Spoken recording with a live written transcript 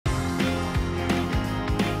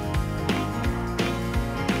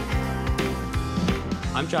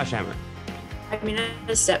I'm Josh Hammer. I'm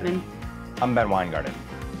Inez Stepman. I'm Ben Weingarten.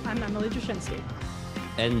 I'm Emily Jashinsky.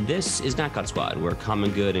 And this is NatCon Squad, where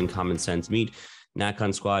common good and common sense meet.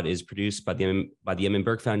 NatCon Squad is produced by the Edmund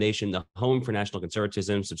Burke Foundation, the home for national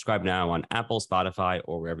conservatism. Subscribe now on Apple, Spotify,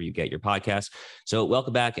 or wherever you get your podcasts. So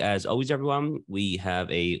welcome back. As always, everyone, we have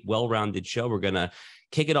a well-rounded show. We're going to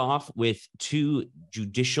kick it off with two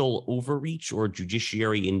judicial overreach or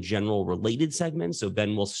judiciary in general related segments. So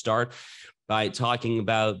Ben will start by talking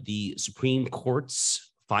about the Supreme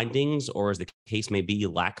Court's findings, or as the case may be,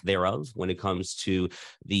 lack thereof, when it comes to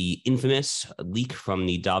the infamous leak from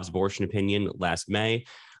the Dobbs abortion opinion last May.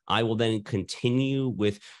 I will then continue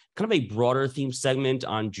with kind of a broader theme segment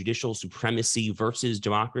on judicial supremacy versus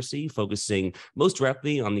democracy, focusing most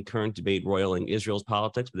directly on the current debate roiling Israel's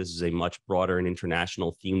politics. But this is a much broader and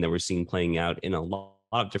international theme that we're seeing playing out in a lot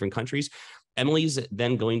of different countries. Emily's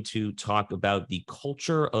then going to talk about the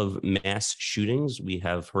culture of mass shootings. We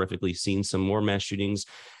have horrifically seen some more mass shootings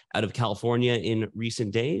out of California in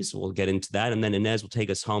recent days. We'll get into that. And then Inez will take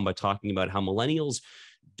us home by talking about how millennials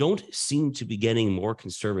don't seem to be getting more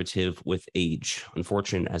conservative with age,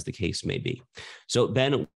 unfortunate as the case may be. So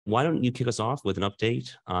Ben, why don't you kick us off with an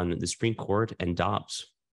update on the Supreme Court and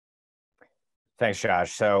Dobbs? Thanks,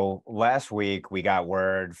 Josh. So last week, we got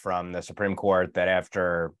word from the Supreme Court that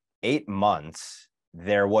after 8 months,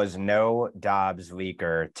 there was no Dobbs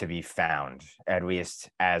leaker to be found, at least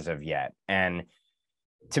as of yet. And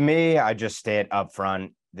to me, I just state up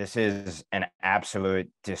front, this is an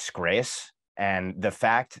absolute disgrace. And the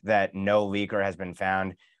fact that no leaker has been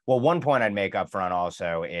found, well, one point I'd make up front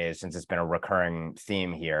also is, since it's been a recurring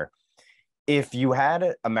theme here, if you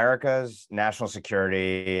had America's national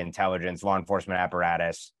security, intelligence, law enforcement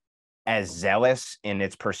apparatus as zealous in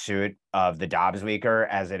its pursuit of the Dobbs leaker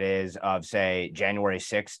as it is of, say, January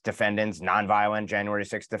 6th defendants, nonviolent January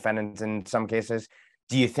 6th defendants in some cases,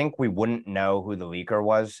 do you think we wouldn't know who the leaker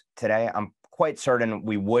was today? I'm quite certain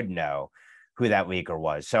we would know who that leaker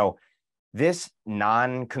was. So this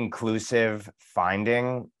non-conclusive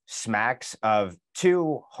finding smacks of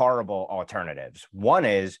two horrible alternatives. One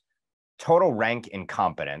is total rank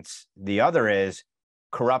incompetence. The other is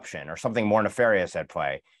corruption or something more nefarious at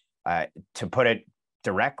play. To put it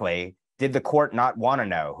directly, did the court not want to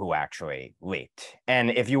know who actually leaked?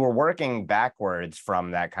 And if you were working backwards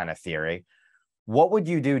from that kind of theory, what would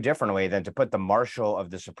you do differently than to put the marshal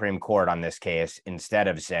of the Supreme Court on this case instead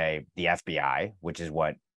of, say, the FBI, which is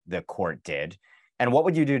what the court did? And what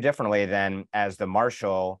would you do differently than as the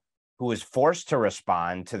marshal who was forced to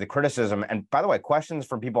respond to the criticism? And by the way, questions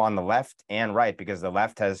from people on the left and right, because the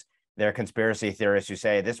left has their conspiracy theorists who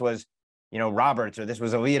say this was, Roberts, or this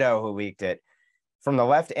was Alito who leaked it. From the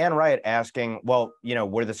left and right asking, well,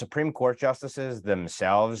 were the Supreme Court justices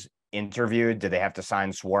themselves interviewed? Did they have to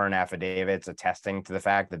sign sworn affidavits attesting to the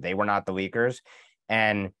fact that they were not the leakers?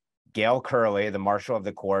 And Gail Curley, the marshal of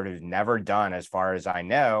the court, who's never done, as far as I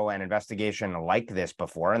know, an investigation like this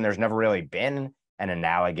before, and there's never really been an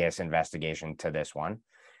analogous investigation to this one,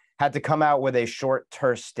 had to come out with a short,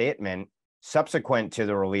 terse statement subsequent to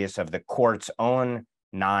the release of the court's own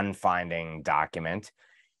non-finding document,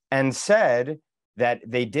 and said that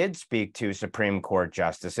they did speak to Supreme Court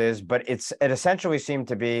justices, but it essentially seemed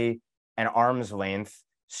to be an arm's length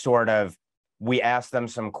sort of, we asked them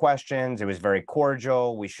some questions, it was very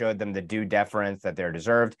cordial, we showed them the due deference that they're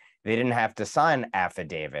deserved, they didn't have to sign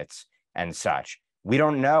affidavits and such. We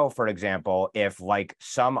don't know, for example, if, like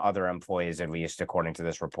some other employees, at least according to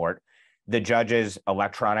this report, the judge's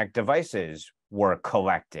electronic devices were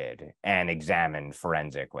collected and examined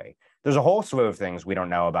forensically. There's a whole slew of things we don't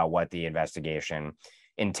know about what the investigation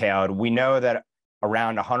entailed. We know that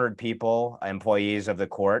around 100 people, employees of the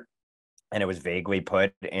court, and it was vaguely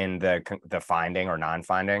put in the finding or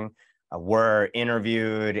non-finding, were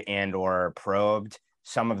interviewed and or probed,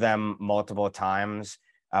 some of them multiple times.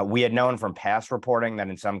 We had known from past reporting that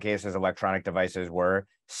in some cases electronic devices were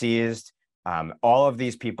seized. All of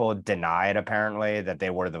these people denied, apparently, that they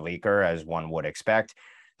were the leaker, as one would expect.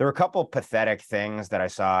 There were a couple pathetic things that I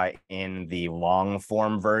saw in the long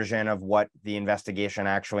form version of what the investigation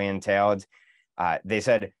actually entailed. They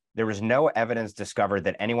said there was no evidence discovered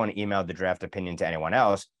that anyone emailed the draft opinion to anyone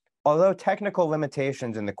else, although technical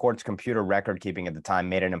limitations in the court's computer record keeping at the time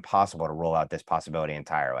made it impossible to rule out this possibility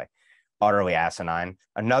entirely. Utterly asinine.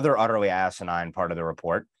 Another utterly asinine part of the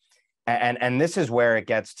report. And this is where it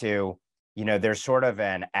gets to, there's sort of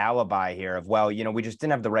an alibi here of, well, we just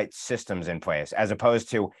didn't have the right systems in place, as opposed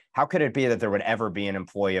to how could it be that there would ever be an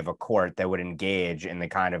employee of a court that would engage in the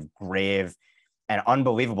kind of grave an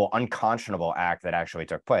unbelievable, unconscionable act that actually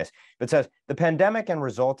took place. It says the pandemic and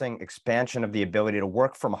resulting expansion of the ability to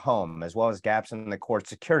work from home, as well as gaps in the court's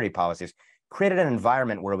security policies, created an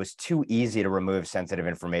environment where it was too easy to remove sensitive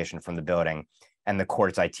information from the building and the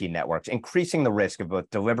court's IT networks, increasing the risk of both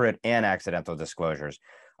deliberate and accidental disclosures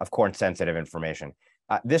of court-sensitive information.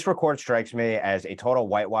 This report strikes me as a total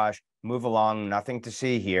whitewash, move along, nothing to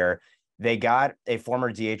see here. They got a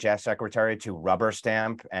former DHS secretary to rubber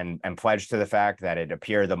stamp and pledge to the fact that it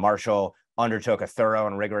appeared the marshal undertook a thorough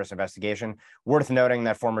and rigorous investigation. Worth noting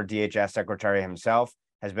that former DHS secretary himself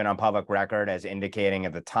has been on public record as indicating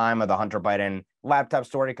at the time of the Hunter Biden laptop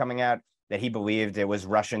story coming out that he believed it was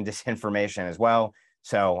Russian disinformation as well.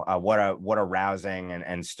 So what a rousing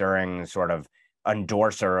and stirring sort of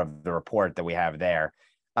endorser of the report that we have there.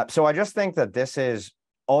 So I just think that this is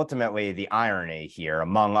ultimately the irony here,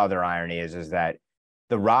 among other ironies, is that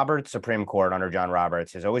the Roberts Supreme Court under John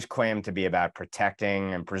Roberts has always claimed to be about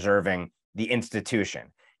protecting and preserving the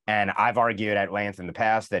institution. And I've argued at length in the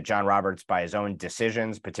past that John Roberts, by his own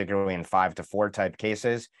decisions, particularly in 5-4 type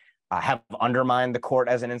cases, have undermined the court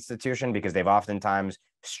as an institution because they've oftentimes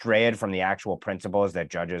strayed from the actual principles that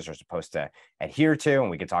judges are supposed to adhere to. And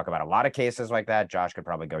we could talk about a lot of cases like that. Josh could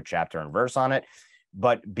probably go chapter and verse on it.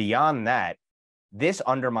 But beyond that, this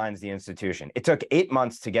undermines the institution. It took 8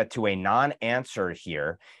 months to get to a non-answer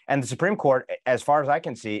here. And the Supreme Court, as far as I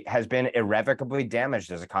can see, has been irrevocably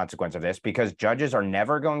damaged as a consequence of this because judges are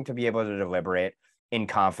never going to be able to deliberate in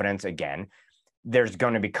confidence again. There's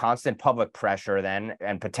going to be constant public pressure then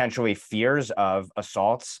and potentially fears of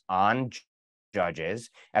assaults on judges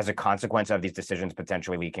as a consequence of these decisions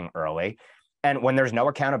potentially leaking early. And when there's no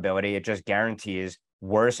accountability, it just guarantees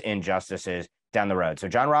worse injustices down the road. So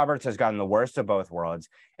John Roberts has gotten the worst of both worlds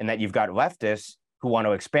in that you've got leftists who want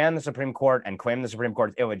to expand the Supreme Court and claim the Supreme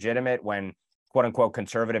Court is illegitimate when quote unquote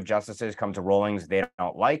conservative justices come to rulings they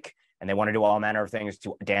don't like, and they want to do all manner of things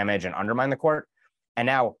to damage and undermine the court. And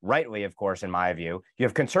now, rightly, of course, in my view, you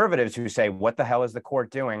have conservatives who say, what the hell is the court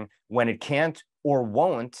doing when it can't or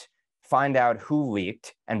won't find out who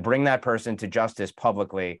leaked and bring that person to justice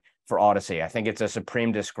publicly for all to see? I think it's a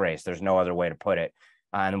supreme disgrace. There's no other way to put it.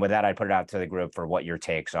 And with that, I put it out to the group for what your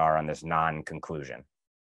takes are on this non-conclusion.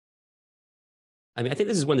 I mean, I think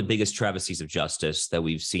this is one of the biggest travesties of justice that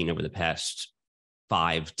we've seen over the past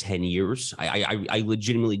 5-10 years. I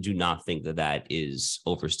legitimately do not think that is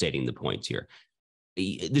overstating the point here.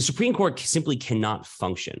 The Supreme Court simply cannot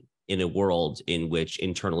function in a world in which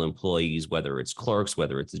internal employees, whether it's clerks,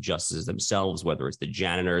 whether it's the justices themselves, whether it's the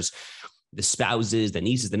janitors, the spouses, the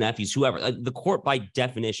nieces, the nephews, whoever, the court by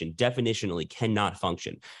definitionally cannot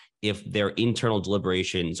function if their internal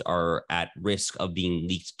deliberations are at risk of being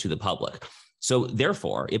leaked to the public. So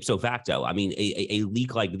therefore, ipso facto, I mean, a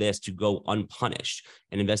leak like this to go unpunished,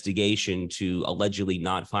 an investigation to allegedly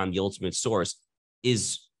not find the ultimate source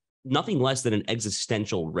is nothing less than an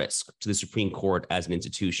existential risk to the Supreme Court as an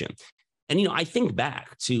institution. And, I think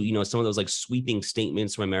back to, some of those like sweeping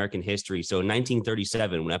statements from American history. So in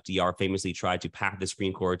 1937, when FDR famously tried to pack the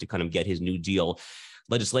Supreme Court to kind of get his New Deal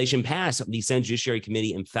legislation passed, the Senate Judiciary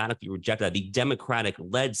Committee emphatically rejected that, the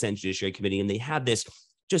Democratic-led Senate Judiciary Committee. And they had this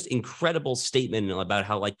just incredible statement about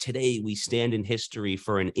how, like, today we stand in history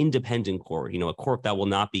for an independent court, a court that will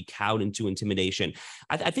not be cowed into intimidation.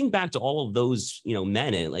 I think back to all of those,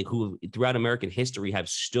 men and like who throughout American history have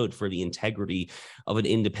stood for the integrity of an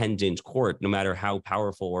independent court, no matter how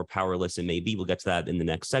powerful or powerless it may be. We'll get to that in the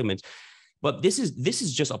next segment. But this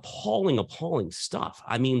is just appalling stuff.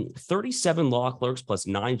 I mean, 37 law clerks plus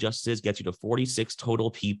 9 justices gets you to 46 total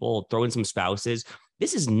people, throw in some spouses.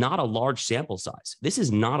 This is not a large sample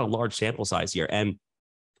size. Here. And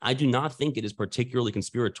I do not think it is particularly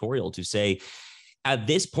conspiratorial to say at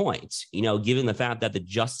this point, given the fact that the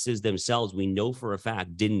justices themselves, we know for a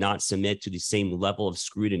fact, did not submit to the same level of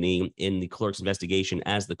scrutiny in the clerk's investigation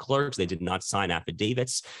as the clerks. They did not sign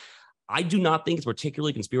affidavits. I do not think it's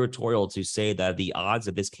particularly conspiratorial to say that the odds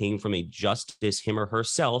that this came from a justice, him or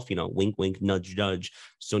herself, wink, wink, nudge, nudge,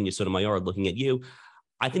 Sonia Sotomayor looking at you.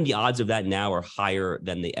 I think the odds of that now are higher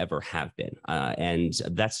than they ever have been. And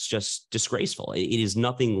that's just disgraceful. It is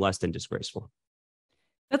nothing less than disgraceful.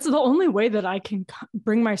 That's the only way that I can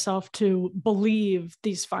bring myself to believe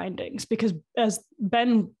these findings, because as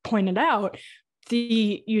Ben pointed out,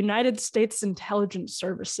 the United States Intelligence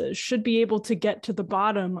Services should be able to get to the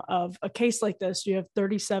bottom of a case like this. You have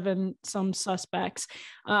 37 some suspects,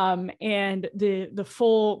 and the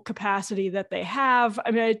full capacity that they have. I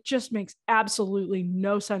mean, it just makes absolutely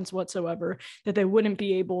no sense whatsoever that they wouldn't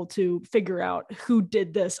be able to figure out who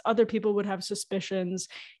did this. Other people would have suspicions.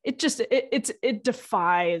 It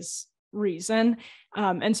defies reason.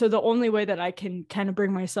 And so the only way that I can kind of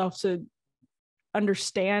bring myself to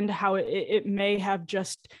understand how it may have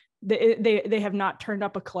just they have not turned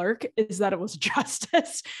up a clerk is that it was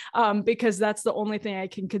justice, because that's the only thing I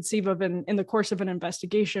can conceive of in the course of an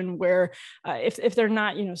investigation where if they're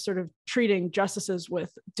not, sort of treating justices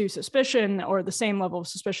with due suspicion or the same level of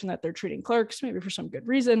suspicion that they're treating clerks, maybe for some good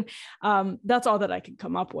reason, that's all that I can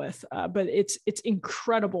come up with. But it's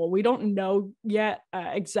incredible. We don't know yet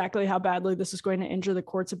exactly how badly this is going to injure the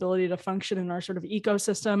court's ability to function in our sort of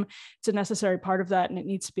ecosystem. It's a necessary part of that, and it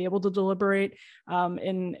needs to be able to deliberate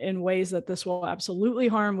in ways that this will absolutely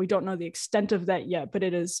harm. We don't know the extent of that yet, but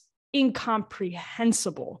it is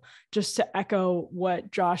incomprehensible, just to echo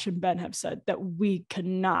what Josh and Ben have said, that we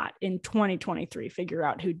cannot in 2023 figure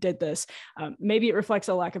out who did this. Maybe it reflects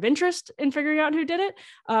a lack of interest in figuring out who did it,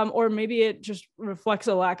 or maybe it just reflects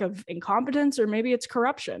a lack of incompetence, or maybe it's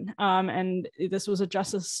corruption. And this was a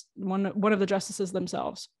justice, one of the justices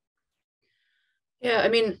themselves. Yeah, I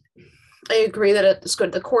mean, I agree that it's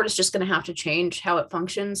good. The court is just going to have to change how it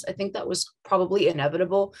functions. I think that was probably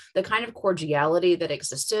inevitable. The kind of cordiality that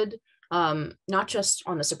existed, not just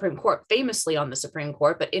on the Supreme Court, famously on the Supreme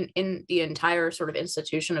Court, but in the entire sort of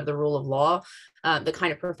institution of the rule of law, the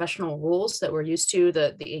kind of professional rules that we're used to,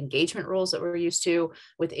 the engagement rules that we're used to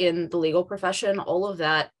within the legal profession, all of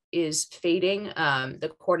that is fading.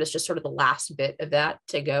 The court is just sort of the last bit of that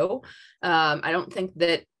to go. I don't think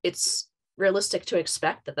that it's realistic to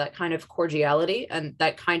expect that kind of cordiality and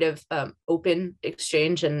that kind of open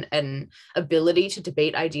exchange and ability to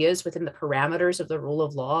debate ideas within the parameters of the rule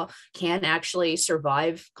of law can actually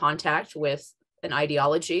survive contact with an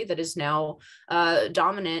ideology that is now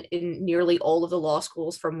dominant in nearly all of the law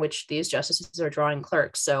schools from which these justices are drawing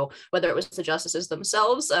clerks. So whether it was the justices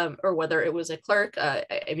themselves or whether it was a clerk, I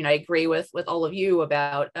mean, I agree with all of you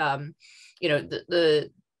about,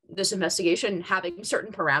 this investigation having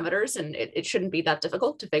certain parameters, and it shouldn't be that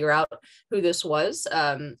difficult to figure out who this was.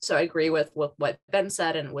 So I agree with what Ben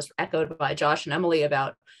said, and was echoed by Josh and Emily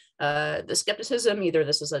about the skepticism. Either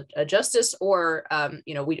this is a justice or, I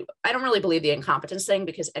don't really believe the incompetence thing,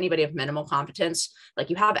 because anybody of minimal competence, like,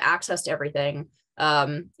 you have access to everything.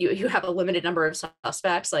 You have a limited number of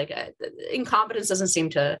suspects. Like, incompetence doesn't seem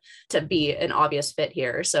to be an obvious fit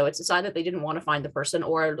here. So it's decided that they didn't want to find the person,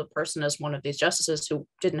 or the person is one of these justices who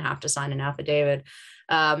didn't have to sign an affidavit.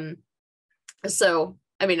 So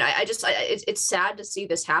I mean, it's sad to see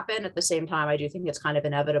this happen. At the same time, I do think it's kind of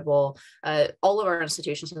inevitable. All of our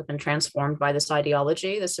institutions have been transformed by this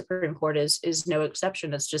ideology. The Supreme Court is no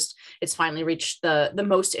exception. It's finally reached the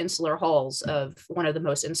most insular halls of one of the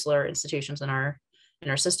most insular institutions in our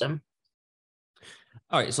system.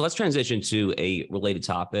 All right, so let's transition to a related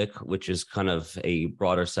topic, which is kind of a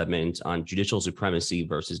broader segment on judicial supremacy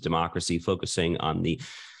versus democracy, focusing on the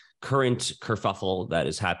current kerfuffle that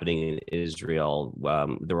is happening in Israel.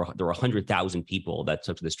 There were 100,000 people that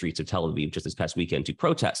took to the streets of Tel Aviv just this past weekend to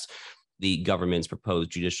protest the government's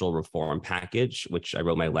proposed judicial reform package, which I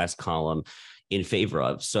wrote my last column in favor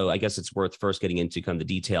of. So I guess it's worth first getting into kind of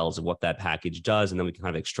the details of what that package does, and then we can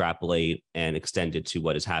kind of extrapolate and extend it to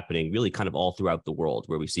what is happening really kind of all throughout the world,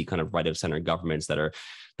 where we see kind of right of center governments that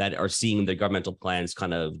are seeing their governmental plans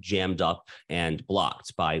kind of jammed up and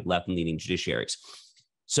blocked by left-leaning judiciaries.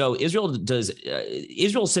 So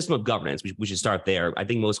Israel's system of governance, we should start there, I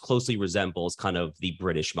think most closely resembles kind of the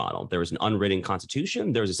British model. There is an unwritten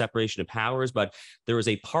constitution, there is a separation of powers, but there is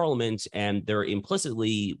a parliament, and there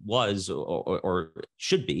implicitly was or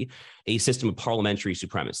should be a system of parliamentary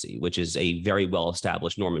supremacy, which is a very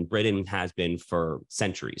well-established norm in Britain, has been for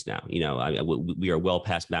centuries now. We are well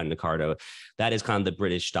past Magna Carta. That is kind of the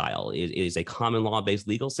British style. It is a common law-based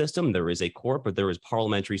legal system. There is a court, but there is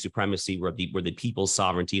parliamentary supremacy where the people's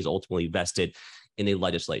sovereignty is ultimately vested in a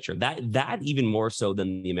legislature. That even more so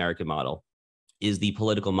than the American model is the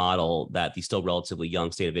political model that the still relatively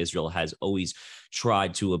young state of Israel has always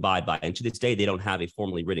tried to abide by. And to this day, they don't have a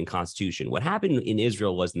formally written constitution. What happened in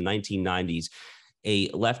Israel was in the 1990s, a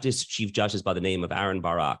leftist chief justice by the name of Aaron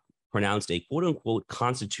Barak pronounced a quote unquote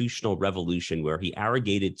constitutional revolution, where he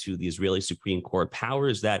arrogated to the Israeli Supreme Court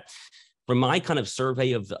powers that, from my kind of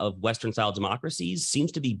survey of Western style democracies,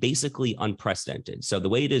 seems to be basically unprecedented. So the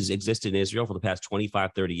way it has existed in Israel for the past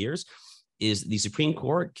 25, 30 years is the Supreme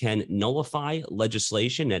Court can nullify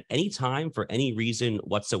legislation at any time for any reason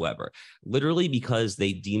whatsoever, literally because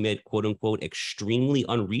they deem it, quote unquote, extremely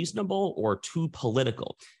unreasonable or too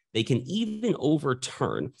political. They can even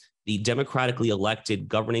overturn the democratically elected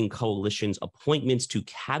governing coalition's appointments to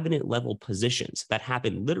cabinet level positions. That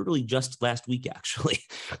happened literally just last week, actually.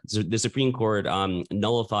 So the Supreme Court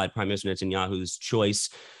nullified Prime Minister Netanyahu's choice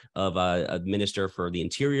of a minister for the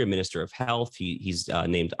Interior, Minister of Health. He's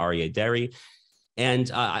named Aryeh Deri.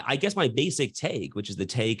 And I guess my basic take, which is the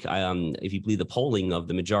take, if you believe the polling of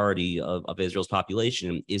the majority of Israel's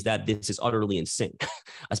population, is that this is utterly in sync,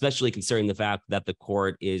 especially considering the fact that the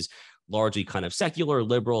court is largely kind of secular,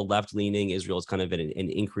 liberal, left-leaning. Israel is kind of an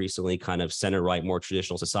increasingly kind of center-right, more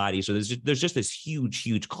traditional society. So there's just this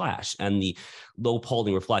huge clash, and the low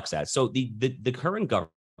polling reflects that. So the current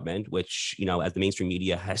government, which, you know, as the mainstream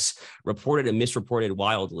media has reported and misreported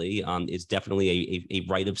wildly, is definitely a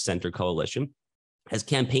right-of-center coalition, has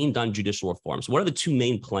campaigned on judicial reforms. What are the two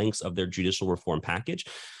main planks of their judicial reform package?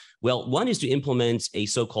 Well, one is to implement a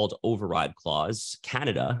so-called override clause.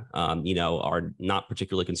 Canada, our not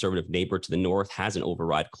particularly conservative neighbor to the north, has an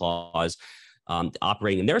override clause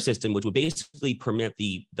operating in their system, which would basically permit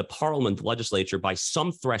the parliament, the legislature, by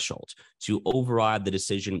some threshold to override the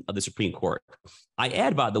decision of the Supreme Court. I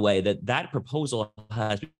add, by the way, that proposal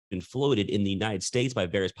has been floated in the United States by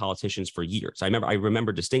various politicians for years. I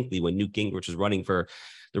remember distinctly when Newt Gingrich was running for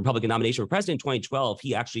the Republican nomination for president in 2012,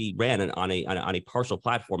 he actually ran on a partial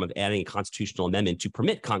platform of adding a constitutional amendment to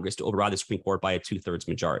permit Congress to override the Supreme Court by a 2/3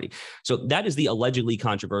 majority. So that is the allegedly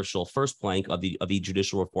controversial first plank of the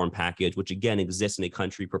judicial reform package, which again exists in a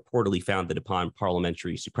country purportedly founded upon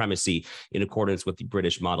parliamentary supremacy in accordance with the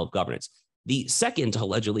British model of governance. The second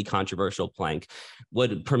allegedly controversial plank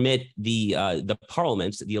would permit the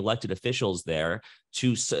parliaments, the elected officials there,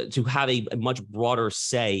 to have a much broader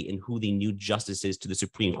say in who the new justices to the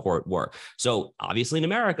Supreme Court were. So obviously in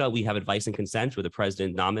America, we have advice and consent where the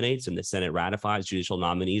president nominates and the Senate ratifies judicial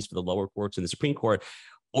nominees for the lower courts and the Supreme Court.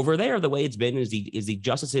 Over there, the way it's been is the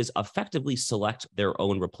justices effectively select their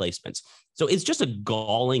own replacements. So it's just a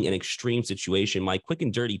galling and extreme situation. My quick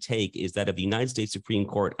and dirty take is that if the United States Supreme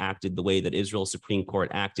Court acted the way that Israel's Supreme Court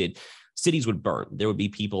acted, cities would burn. There would be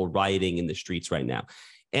people rioting in the streets right now.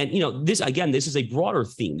 And, this is a broader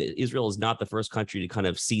theme. Israel is not the first country to kind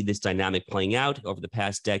of see this dynamic playing out over the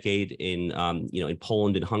past decade in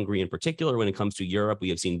Poland and Hungary in particular. When it comes to Europe, we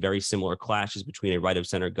have seen very similar clashes between a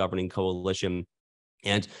right-of-center governing coalition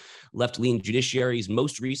and left-leaning judiciaries.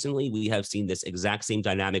 Most recently, we have seen this exact same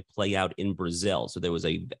dynamic play out in Brazil. So there was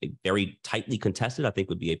a very tightly contested, I think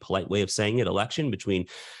would be a polite way of saying it, election between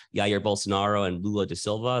Jair Bolsonaro and Lula da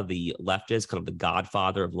Silva, the leftist, kind of the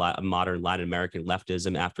godfather of modern Latin American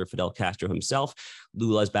leftism after Fidel Castro himself.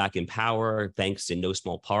 Lula is back in power, thanks in no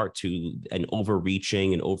small part to an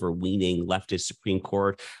overreaching and overweening leftist Supreme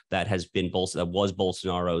Court that was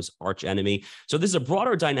Bolsonaro's arch enemy. So this is a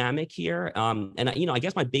broader dynamic here. I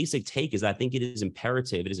guess my basic take is I think it is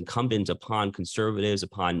imperative, it is incumbent upon conservatives,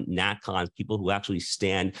 upon NatCons, people who actually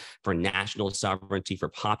stand for national sovereignty, for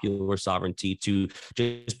popular sovereignty, to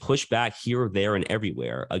just push back here, there, and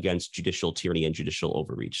everywhere against judicial tyranny and judicial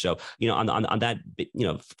overreach. So, on that,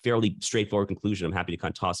 fairly straightforward conclusion, I'm happy to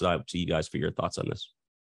kind of toss it out to you guys for your thoughts on this.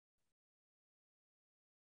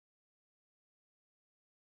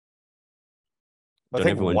 Well, I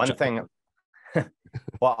think one thing.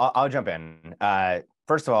 Well, I'll jump in.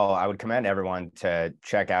 First of all, I would commend everyone to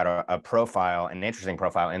check out an interesting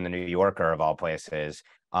profile in the New Yorker, of all places,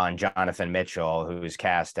 on Jonathan Mitchell, who's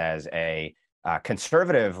cast as a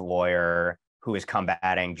conservative lawyer who is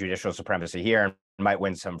combating judicial supremacy here and might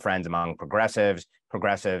win some friends among progressives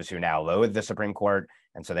who now loathe the Supreme Court.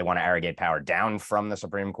 And so they want to arrogate power down from the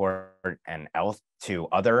Supreme Court and else to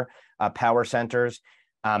other power centers.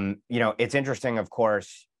 It's interesting, of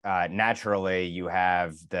course. Naturally, you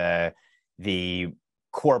have the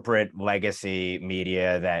corporate legacy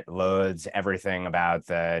media that loathes everything about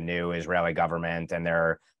the new Israeli government, and there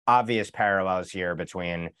are obvious parallels here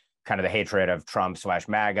between kind of the hatred of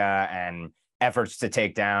Trump/MAGA and efforts to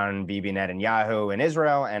take down Bibi Netanyahu in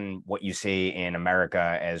Israel, and what you see in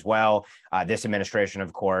America as well. This administration,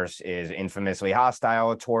 of course, is infamously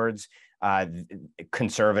hostile towards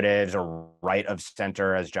conservatives, or right of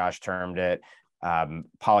center, as Josh termed it,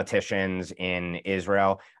 politicians in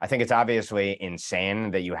Israel. I think it's obviously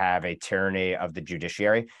insane that you have a tyranny of the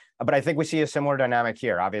judiciary, but I think we see a similar dynamic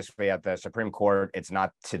here. Obviously, at the Supreme Court, it's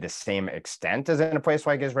not to the same extent as in a place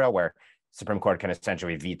like Israel, where the Supreme Court can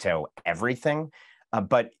essentially veto everything.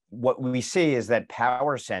 But what we see is that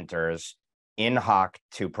power centers in hoc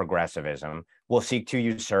to progressivism will seek to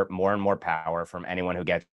usurp more and more power from anyone who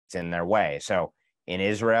gets in their way. So in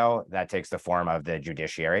Israel, that takes the form of the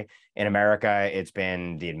judiciary. In America, it's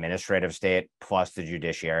been the administrative state plus the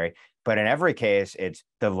judiciary. But in every case, it's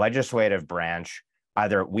the legislative branch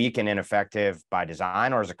either weak and ineffective by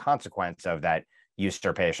design or as a consequence of that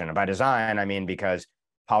usurpation. And by design, I mean because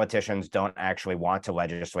politicians don't actually want to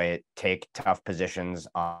legislate, take tough positions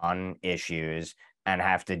on issues, and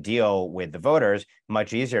have to deal with the voters.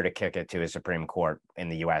 Much easier to kick it to a Supreme Court in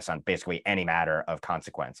the US on basically any matter of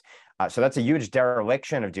consequence. So that's a huge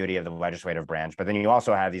dereliction of duty of the legislative branch. But then you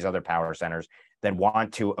also have these other power centers that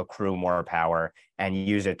want to accrue more power and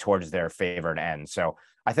use it towards their favored ends. So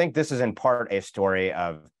I think this is in part a story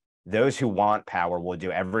of those who want power will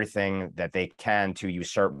do everything that they can to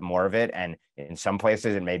usurp more of it. And in some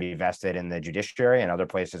places, it may be vested in the judiciary, and other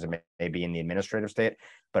places, it may be in the administrative state.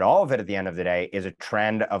 But all of it at the end of the day is a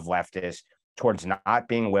trend of leftists towards not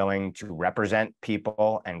being willing to represent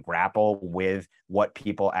people and grapple with what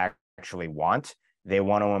people actually want. They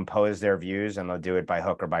want to impose their views, and they'll do it by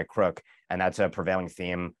hook or by crook. And that's a prevailing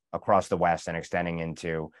theme across the West and extending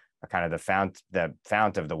into a kind of the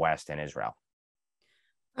fount of the West in Israel.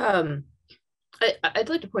 I'd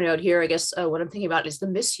like to point out here, I guess, what I'm thinking about is the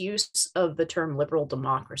misuse of the term liberal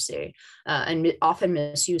democracy, and often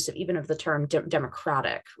misuse of even of the term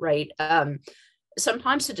democratic, right?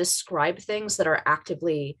 Sometimes to describe things that are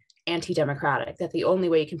actively anti-democratic, that the only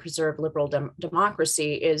way you can preserve liberal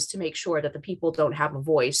democracy is to make sure that the people don't have a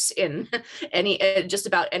voice in any, just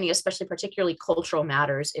about any, especially particularly cultural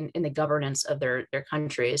matters in the governance of their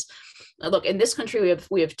countries. Look, in this country,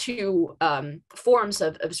 we have two forms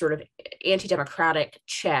of sort of anti-democratic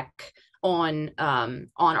check on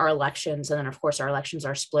our elections. And then of course our elections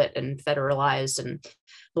are split and federalized and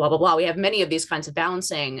blah, blah, blah. We have many of these kinds of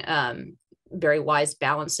balancing very wise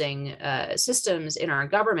balancing systems in our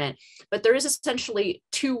government, but there is essentially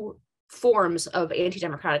two forms of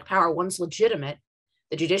anti-democratic power. One's legitimate,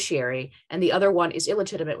 the judiciary, and the other one is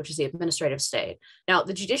illegitimate, which is the administrative state. Now,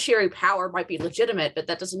 the judiciary power might be legitimate, but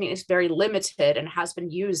that doesn't mean it's very limited and has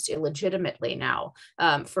been used illegitimately now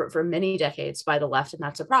for many decades by the left, and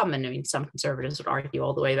that's a problem. And I mean, some conservatives would argue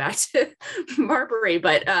all the way back to Marbury,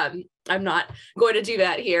 but I'm not going to do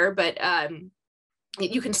that here. But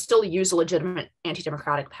you can still use a legitimate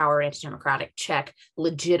anti-democratic power, anti-democratic check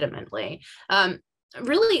legitimately.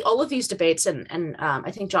 Really, all of these debates, and I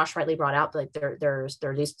think Josh rightly brought out, like there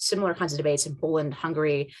are these similar kinds of debates in Poland,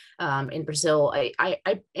 Hungary, in Brazil. I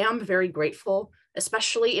am very grateful,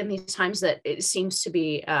 especially in these times that it seems to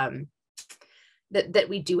be that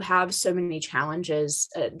we do have so many challenges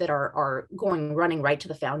that are running right to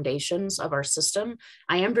the foundations of our system.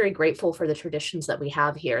 I am very grateful for the traditions that we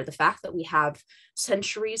have here. The fact that we have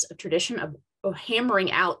centuries of tradition of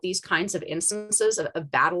hammering out these kinds of instances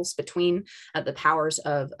of battles between the powers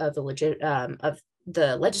of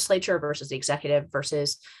the legislature versus the executive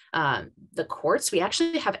versus the courts. We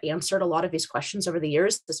actually have answered a lot of these questions over the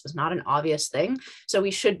years. This was not an obvious thing. So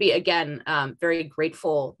we should be, again, very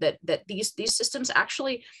grateful that these systems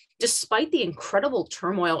actually, despite the incredible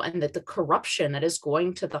turmoil and the corruption that is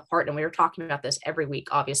going to the heart, and we were talking about this every week,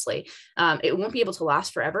 obviously, it won't be able to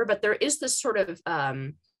last forever, but there is this sort of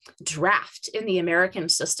draft in the American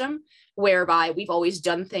system whereby we've always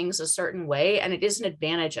done things a certain way, and it is an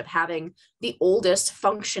advantage of having the oldest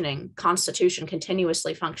functioning constitution,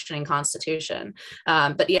 continuously functioning constitution.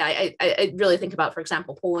 But yeah, I really think about, for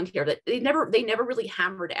example, Poland here, that they never really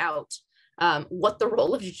hammered out what the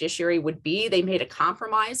role of judiciary would be. They made a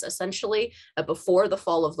compromise essentially before the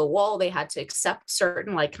fall of the wall. They had to accept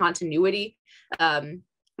certain continuity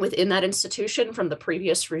within that institution from the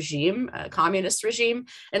previous regime, communist regime.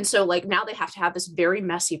 And so now they have to have this very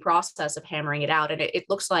messy process of hammering it out. And it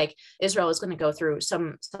looks like Israel is going to go through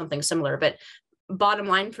something similar. But bottom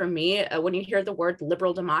line for me, when you hear the word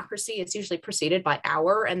liberal democracy, it's usually preceded by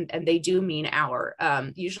our, and they do mean our.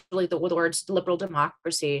 Usually the words liberal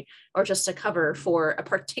democracy are just a cover for a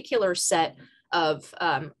particular set of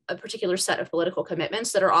political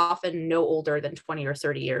commitments that are often no older than 20 or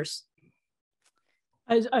 30 years.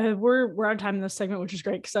 We're out of time in this segment, which is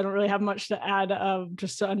great because I don't really have much to add.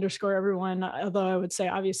 Just to underscore everyone, although I would say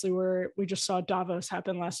obviously we just saw Davos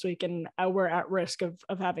happen last week, and we're at risk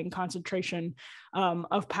of having concentration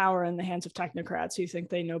of power in the hands of technocrats who think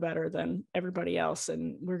they know better than everybody else,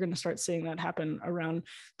 and we're going to start seeing that happen around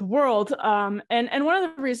the world. And one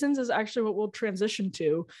of the reasons is actually what we'll transition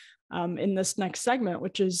to in this next segment,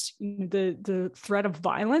 which is the threat of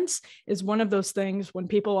violence is one of those things when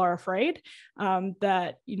people are afraid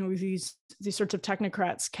that these sorts of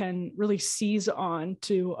technocrats can really seize on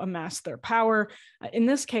to amass their power. In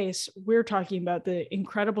this case, we're talking about the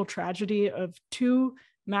incredible tragedy of two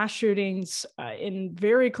mass shootings in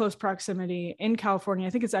very close proximity in California.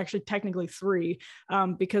 I think it's actually technically three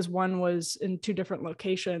because one was in two different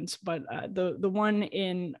locations, but the one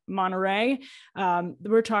in Monterey,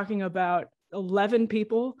 we're talking about 11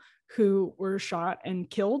 people who were shot and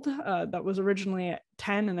killed. That was originally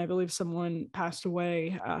 10, and I believe someone passed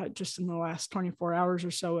away just in the last 24 hours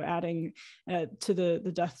or so, adding to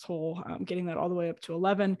the death toll, getting that all the way up to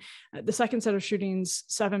 11. The second set of shootings,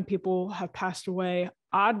 7 people have passed away.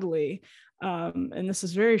 Oddly, and this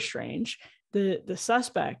is very strange, the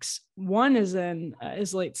suspects, one is in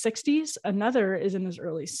his late 60s, another is in his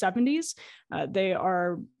early 70s.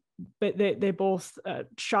 They both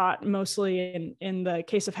shot mostly in the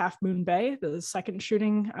case of Half Moon Bay, the second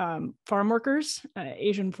shooting, farm workers,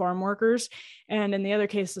 Asian farm workers. And in the other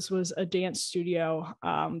case, this was a dance studio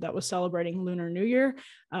that was celebrating Lunar New Year.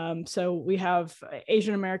 So we have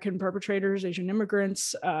Asian American perpetrators, Asian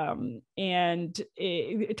immigrants, and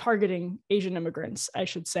targeting Asian immigrants, I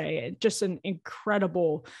should say. Just an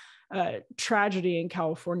incredible tragedy in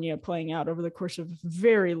California playing out over the course of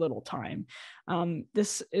very little time.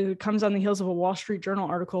 This comes on the heels of a Wall Street Journal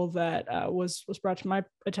article that was brought to my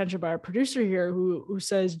attention by our producer here, who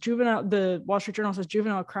says the Wall Street Journal says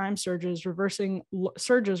juvenile crime surges reversing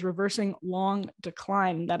long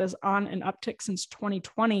decline. That is on an uptick since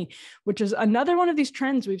 2020, which is another one of these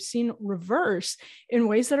trends we've seen reverse in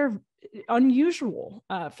ways that are unusual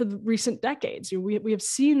for the recent decades. We have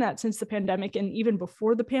seen that since the pandemic, and even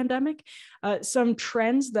before the pandemic, some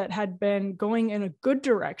trends that had been going in a good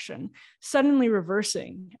direction suddenly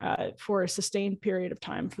reversing for a sustained period of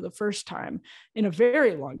time for the first time in a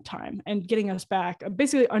very long time, and getting us back,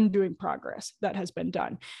 basically undoing progress that has been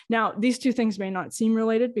done. Now, these two things may not seem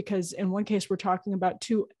related, because in one case, we're talking about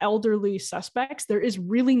 2 elderly suspects. There is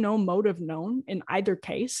really no motive known in either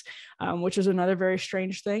case, which is another very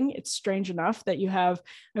strange thing. It's strange enough that you have,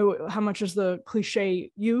 how much is the cliche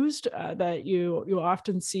used, that you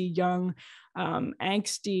often see young,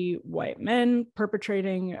 angsty white men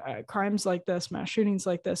perpetrating crimes like this, mass shootings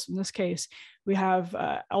like this. In this case, we have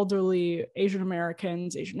elderly Asian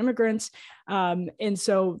Americans, Asian immigrants. And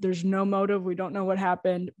so there's no motive. We don't know what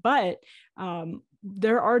happened, but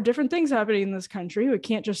there are different things happening in this country. We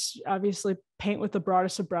can't just obviously paint with the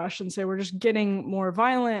broadest of brush and say we're just getting more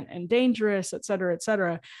violent and dangerous, et cetera, et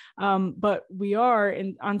cetera. But we are,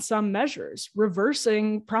 on some measures,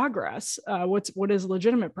 reversing progress, what is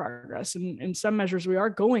legitimate progress. And in some measures, we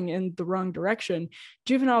are going in the wrong direction.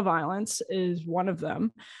 Juvenile violence is one of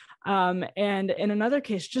them. And in another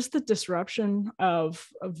case, just the disruption of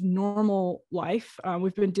normal life.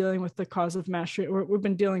 We've been dealing with the cause of mass shooting. We've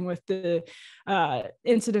been dealing with the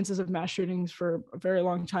incidences of mass shootings for a very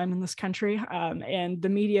long time in this country. And the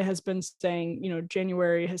media has been saying,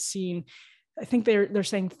 January has seen, I think they're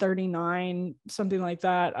saying 39, something like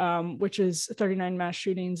that, which is 39 mass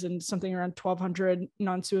shootings and something around 1,200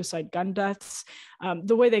 non-suicide gun deaths.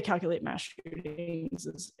 The way they calculate mass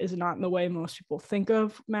shootings is not in the way most people think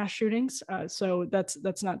of mass shootings. So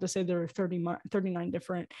that's not to say there are 39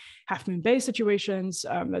 different Half Moon Bay situations.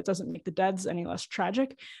 That doesn't make the deaths any less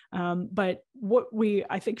tragic. But what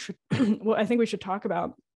I think we should talk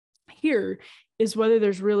about here is whether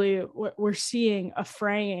there's really, what we're seeing, a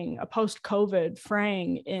post-COVID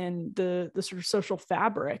fraying in the sort of social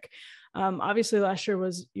fabric. Obviously, last year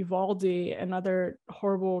was Uvalde and other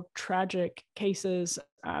horrible, tragic cases.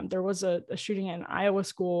 There was a shooting at an Iowa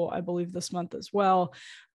school, I believe, this month as well.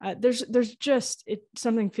 There's just,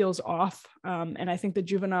 something feels off. And I think the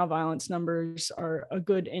juvenile violence numbers are a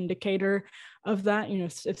good indicator of that.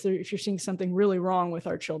 If you're seeing something really wrong with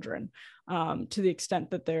our children, to the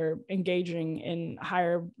extent that they're engaging in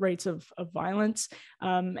higher rates of violence.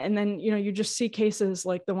 And then, you just see cases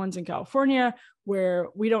like the ones in California where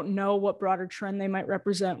we don't know what broader trend they might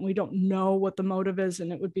represent. We don't know what the motive is,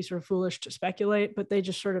 and it would be sort of foolish to speculate, but they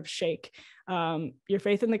just sort of shake your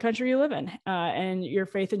faith in the country you live in, and your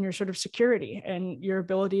faith in your sort of security and your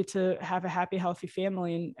ability to have a happy, healthy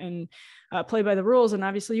family and play by the rules. And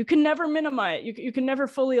obviously you can never minimize, you can never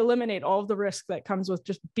fully eliminate all of the risk that comes with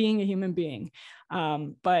just being a human being.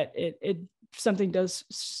 But something does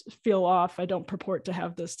feel off. I don't purport to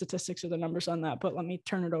have the statistics or the numbers on that, but let me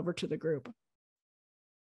turn it over to the group.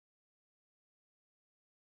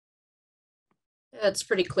 It's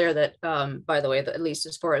pretty clear that, by the way, that at least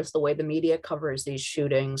as far as the way the media covers these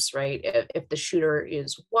shootings, right? If the shooter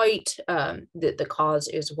is white, the cause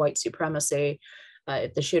is white supremacy.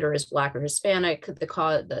 If the shooter is Black or Hispanic, the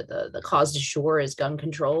cause du jour is gun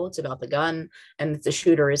control. It's about the gun. And if the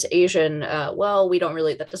shooter is Asian, well,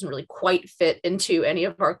 that doesn't really quite fit into any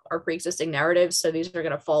of our pre-existing narratives. So these are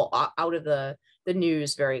going to fall out of the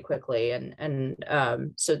news very quickly.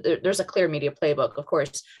 So there's a clear media playbook. Of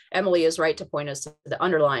course, Emily is right to point us to the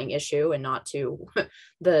underlying issue and not to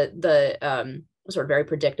the sort of very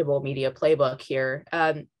predictable media playbook here.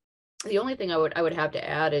 The only thing I would have to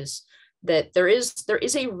add is that there is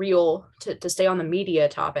a real, to stay on the media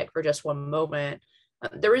topic for just one moment,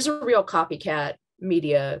 there is a real copycat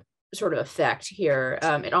media sort of effect here.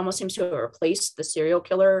 It almost seems to have replaced the serial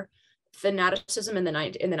killer fanaticism in the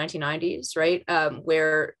 1990s, right?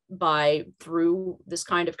 Whereby through this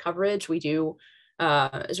kind of coverage, we do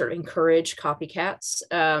sort of encourage copycats.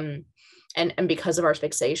 And because of our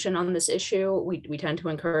fixation on this issue, we tend to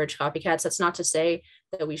encourage copycats. That's not to say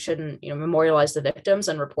that we shouldn't, memorialize the victims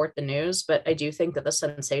and report the news, but I do think that the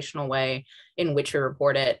sensational way in which we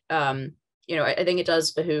report it, I think it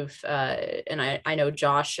does behoove, and I know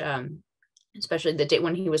Josh, especially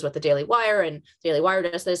when he was with the Daily Wire, and Daily Wire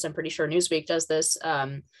does this, I'm pretty sure Newsweek does this.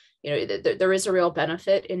 There is a real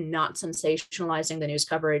benefit in not sensationalizing the news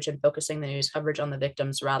coverage and focusing the news coverage on the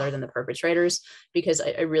victims rather than the perpetrators, because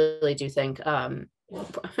I really do think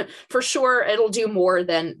for sure it'll do more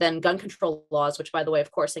than gun control laws, which, by the way,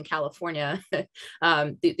 of course, in California,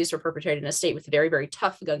 these were perpetrated in a state with very, very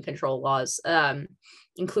tough gun control laws,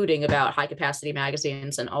 including about high capacity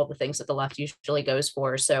magazines and all the things that the left usually goes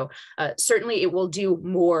for. So certainly it will do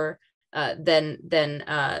more than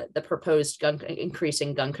the proposed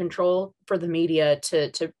increasing gun control for the media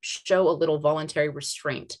to show a little voluntary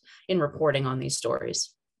restraint in reporting on these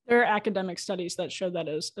stories. There are academic studies that show that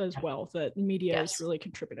as well, that media Yes. is really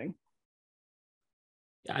contributing.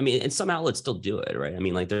 Yeah, I mean, and some outlets still do it, right? I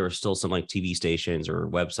mean, like there are still some like TV stations or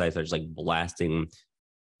websites that are just like blasting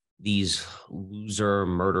these loser,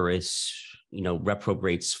 murderous,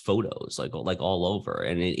 reprobates photos like all over,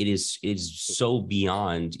 and it is so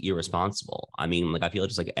beyond irresponsible. I mean, like I feel like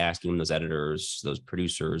just like asking those editors, those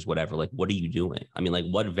producers, whatever, like, what are you doing? I mean, like,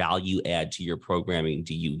 what value add to your programming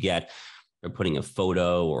do you get for putting a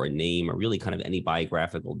photo or a name or really kind of any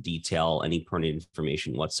biographical detail, any pertinent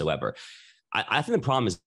information whatsoever? I think the problem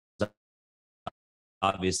is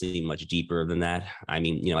obviously much deeper than that. I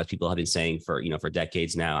mean, as people have been saying for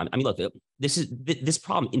decades now. I mean, look, this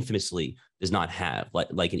problem infamously does not have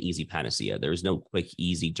like an easy panacea. There's no quick,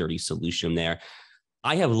 easy, dirty solution there.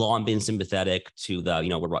 I have long been sympathetic to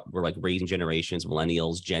the, we're like raising generations,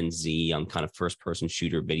 millennials, Gen Z, on kind of first-person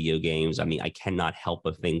shooter video games. I mean, I cannot help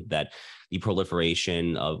but think that the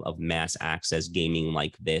proliferation of mass access gaming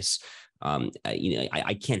like this,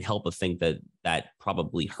 I can't help but think that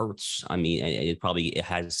probably hurts. I mean, it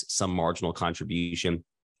has some marginal contribution.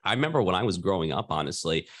 I remember when I was growing up,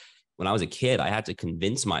 honestly, when I was a kid, I had to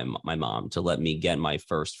convince my mom to let me get my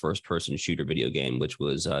first-person shooter video game, which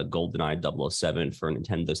was GoldenEye 007 for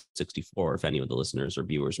Nintendo 64, if any of the listeners or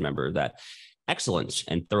viewers remember that excellent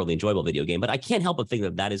and thoroughly enjoyable video game. But I can't help but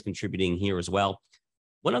think that is contributing here as well.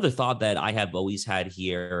 One other thought that I have always had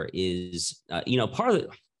here is, part of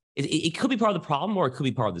it could be part of the problem, or it could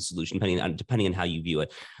be part of the solution, depending on how you view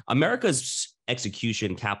it. America's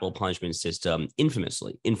execution capital punishment system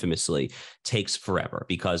infamously takes forever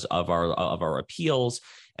because of our appeals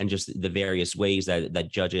and just the various ways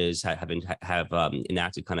that judges have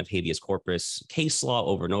enacted kind of habeas corpus case law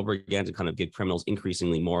over and over again to kind of give criminals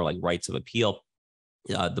increasingly more like rights of appeal.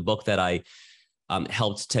 The book that I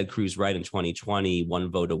helped Ted Cruz write in 2020,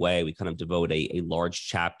 One Vote Away, we kind of devote a large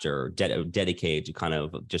chapter dedicated to kind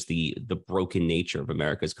of just the broken nature of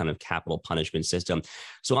America's kind of capital punishment system.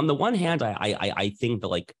 So on the one hand, I think that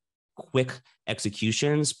like quick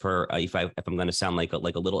executions if I'm going to sound like a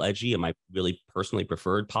little edgy, and my really personally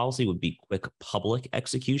preferred policy would be quick public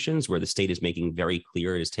executions, where the state is making very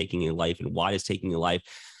clear it is taking a life and why it is taking a life.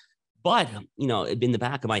 But, in the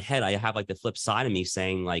back of my head, I have like the flip side of me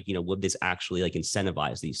saying like, would this actually like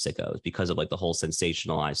incentivize these sickos because of like the whole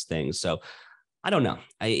sensationalized thing? So I don't know.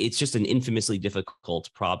 It's just an infamously difficult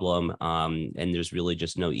problem. And there's really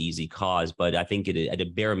just no easy cause. But I think at a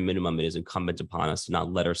bare minimum, it is incumbent upon us to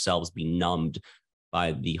not let ourselves be numbed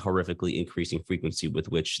by the horrifically increasing frequency with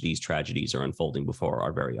which these tragedies are unfolding before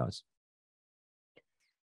our very eyes.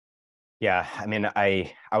 Yeah, I mean,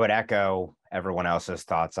 I would echo everyone else's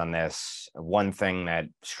thoughts on this. One thing that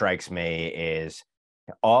strikes me is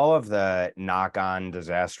all of the knock-on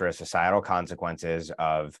disastrous societal consequences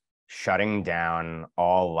of shutting down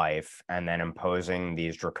all life and then imposing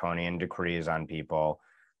these draconian decrees on people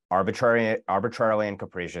arbitrarily and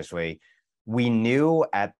capriciously. We knew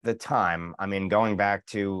at the time, I mean, going back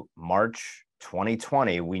to March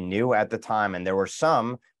 2020, we knew at the time, and there were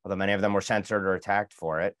some, although many of them were censored or attacked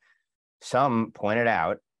for it, some pointed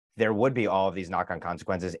out there would be all of these knock-on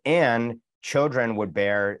consequences, and children would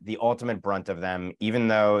bear the ultimate brunt of them, even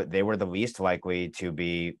though they were the least likely to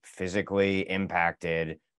be physically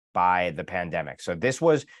impacted by the pandemic. So this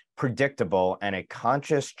was predictable, and a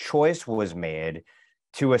conscious choice was made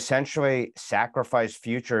to essentially sacrifice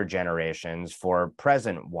future generations for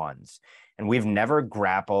present ones. And we've never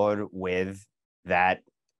grappled with that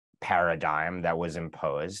paradigm that was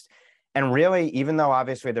imposed. And really, even though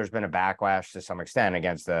obviously there's been a backlash to some extent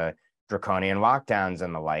against the draconian lockdowns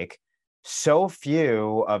and the like, so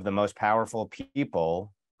few of the most powerful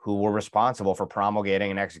people who were responsible for promulgating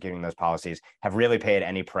and executing those policies have really paid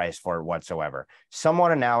any price for it whatsoever.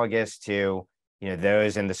 Somewhat analogous to,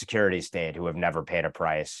 those in the security state who have never paid a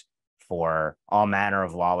price for all manner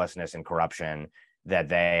of lawlessness and corruption that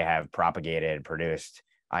they have propagated, produced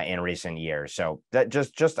in recent years. So that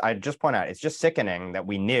I just point out, it's just sickening that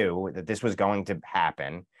we knew that this was going to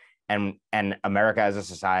happen, and America as a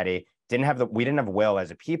society we didn't have will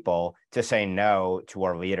as a people to say no to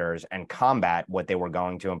our leaders and combat what they were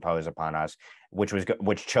going to impose upon us,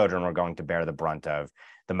 which children were going to bear the brunt of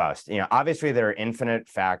the most. Obviously there are infinite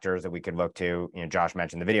factors that we could look to. Josh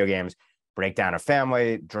mentioned the video games, breakdown of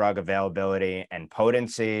family, drug availability, and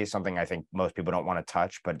potency, something I think most people don't want to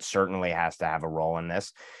touch, but certainly has to have a role in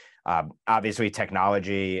this. Obviously,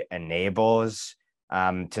 technology enables,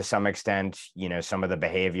 to some extent, some of the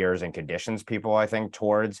behaviors and conditions people, I think,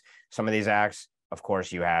 towards some of these acts. Of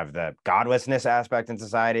course, you have the godlessness aspect in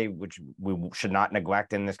society, which we should not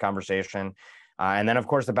neglect in this conversation. And then, of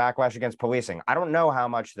course, the backlash against policing. I don't know how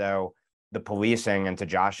much, though, the policing, and to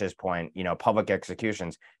Josh's point, public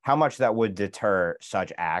executions, how much that would deter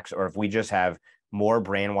such acts, or if we just have more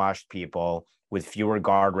brainwashed people with fewer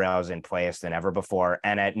guardrails in place than ever before.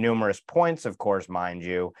 And at numerous points, of course, mind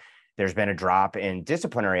you, there's been a drop in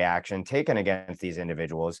disciplinary action taken against these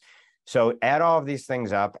individuals. So add all of these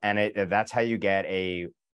things up, and that's how you get a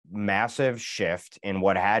massive shift in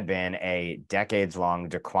what had been a decades-long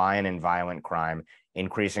decline in violent crime,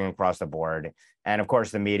 increasing across the board. And of course,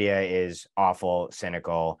 the media is awful,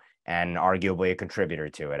 cynical, and arguably a contributor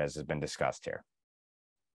to it, as has been discussed here.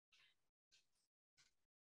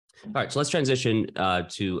 All right, so let's transition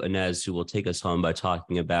to Inez, who will take us home by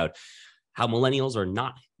talking about how millennials are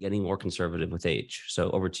not getting more conservative with age. So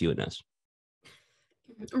over to you, Inez.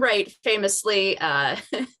 Right. Famously,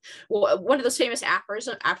 one of those famous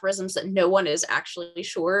aphorisms that no one is actually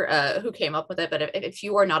sure who came up with it. But if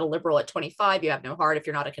you are not a liberal at 25, you have no heart. If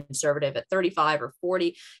you're not a conservative at 35 or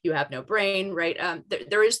 40, you have no brain, right?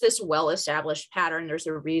 There is this well-established pattern. There's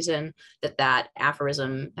a reason that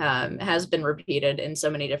aphorism has been repeated in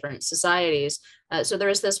so many different societies. So there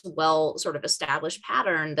is this sort of established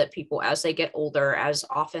pattern that people, as they get older, as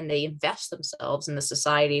often they invest themselves in the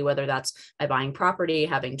society, whether that's by buying property,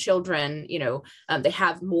 having children, they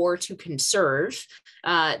have more to conserve.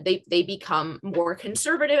 They become more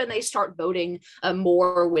conservative, and they start voting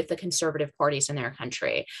more with the conservative parties in their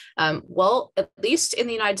country. Well, at least in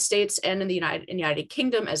the United States and in the United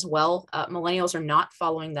Kingdom as well, millennials are not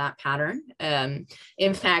following that pattern.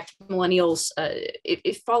 In fact, millennials,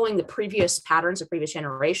 if following the previous patterns of previous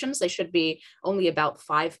generations, they should be only about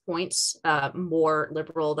 5 points more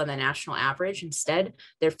liberal than the national average. Instead,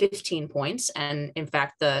 they're 15 points. And in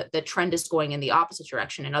fact, the trend is going in the opposite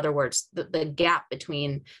direction. In other words, the gap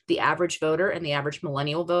between the average voter and the average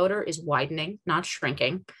millennial voter is widening, not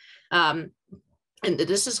shrinking. And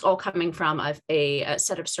this is all coming from a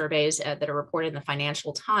set of surveys that are reported in the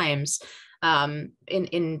Financial Times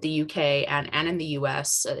in the UK and in the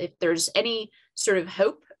US. If there's any sort of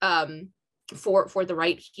hope for the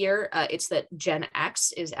right here, it's that Gen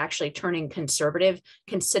X is actually turning conservative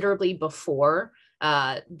considerably before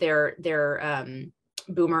their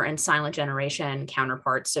boomer and silent generation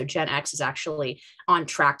counterparts. So Gen X is actually on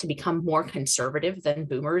track to become more conservative than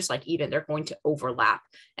boomers. Like, even they're going to overlap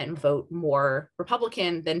and vote more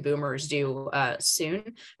Republican than boomers do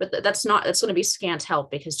soon. But that's going to be scant help,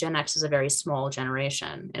 because Gen X is a very small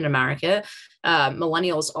generation in America.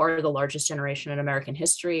 Millennials are the largest generation in American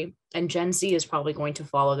history, and Gen Z is probably going to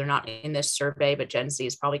follow. They're not in this survey, but Gen Z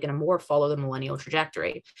is probably going to more follow the millennial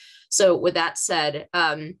trajectory. So with that said,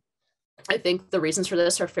 I think the reasons for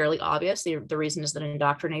this are fairly obvious. The reason is that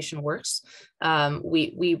indoctrination works.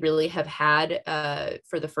 We really have had,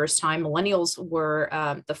 for the first time, millennials were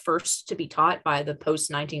the first to be taught by the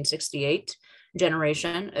post-1968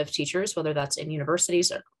 generation of teachers, whether that's in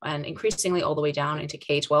universities and increasingly all the way down into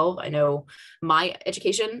K-12. I know my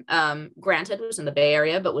education, granted, was in the Bay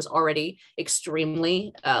Area, but was already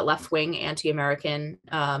extremely left-wing, anti-American.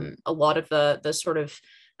 A lot of the sort of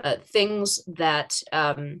things that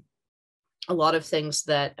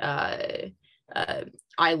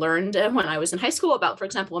I learned when I was in high school about, for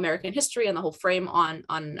example, American history and the whole frame on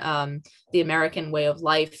the American way of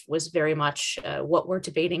life was very much what we're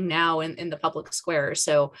debating now in the public square.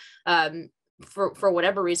 So for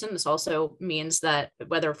whatever reason, this also means that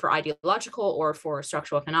whether for ideological or for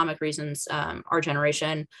structural economic reasons, our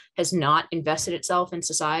generation has not invested itself in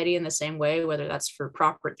society in the same way, whether that's through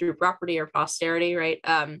property or posterity, right?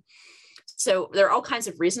 So there are all kinds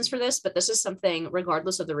of reasons for this, but this is something,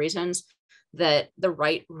 regardless of the reasons, that the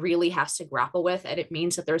right really has to grapple with. And it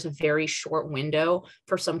means that there's a very short window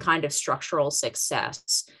for some kind of structural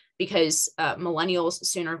success, because millennials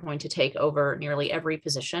soon are going to take over nearly every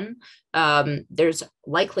position. There's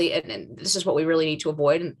likely, and this is what we really need to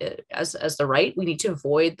avoid as the right, we need to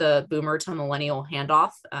avoid the boomer to millennial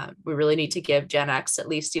handoff. We really need to give Gen X at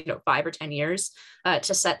least 5 or 10 years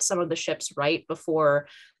to set some of the ships right before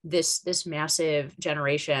this massive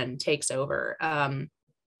generation takes over.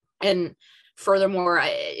 And furthermore,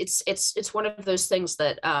 it's one of those things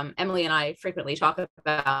that Emily and I frequently talk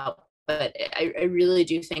about, but I really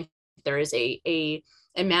do think there is a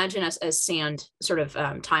imagine us as sand sort of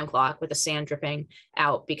time clock with the sand dripping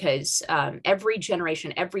out, because every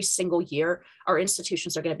generation, every single year, our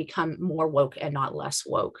institutions are going to become more woke and not less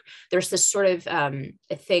woke. There's this sort of, I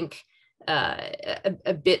think,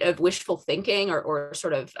 a bit of wishful thinking or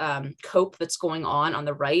sort of cope that's going on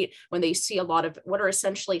the right when they see a lot of what are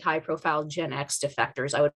essentially high profile Gen X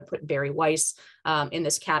defectors. I would put Barry Weiss in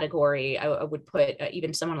this category. I would put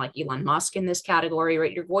even someone like Elon Musk in this category,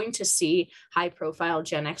 right? You're going to see high profile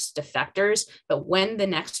Gen X defectors, but when the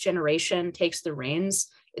next generation takes the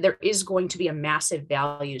reins, there is going to be a massive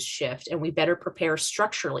values shift, and we better prepare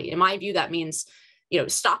structurally. In my view, that means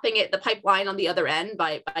stopping the pipeline on the other end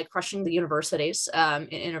by crushing the universities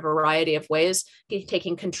in a variety of ways,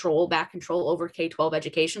 taking back control over K-12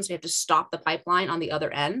 education. So you have to stop the pipeline on the other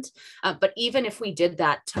end. But even if we did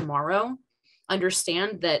that tomorrow,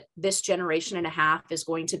 understand that this generation and a half is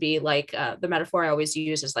going to be like the metaphor I always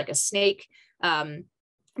use is like a snake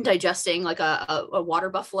digesting like a water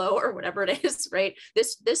buffalo or whatever it is, right?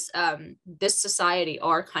 This society,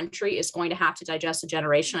 our country, is going to have to digest a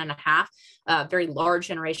generation and a half, a very large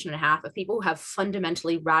generation and a half of people who have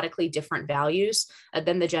fundamentally radically different values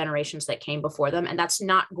than the generations that came before them. And that's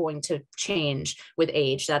not going to change with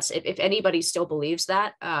age. That's if anybody still believes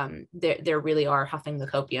that, they really are huffing the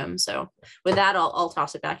copium. So with that, I'll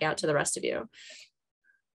toss it back out to the rest of you.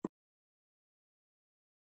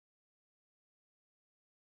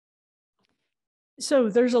 So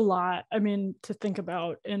there's a lot, to think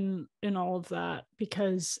about in all of that,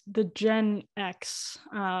 because the Gen X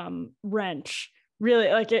wrench really,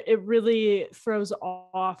 it really throws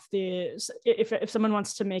off if someone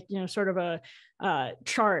wants to make, sort of a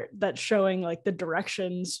chart that's showing like the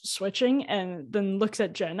directions switching, and then looks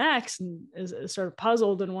at Gen X and is sort of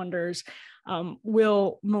puzzled and wonders,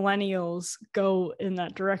 will millennials go in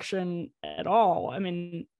that direction at all?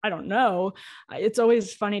 I don't know. It's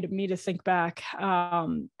always funny to me to think back.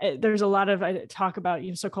 There's a lot of talk about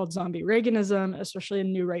so-called zombie Reaganism, especially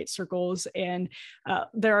in new right circles, and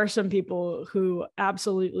there are some people who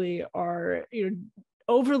absolutely are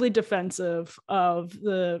overly defensive of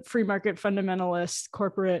the free market fundamentalist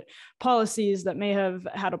corporate policies that may have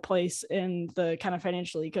had a place in the kind of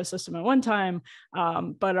financial ecosystem at one time,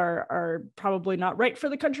 but are probably not right for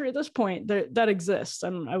the country at this point. That exists,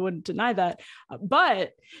 and I wouldn't deny that.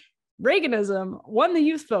 But Reaganism won the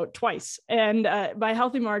youth vote twice, and by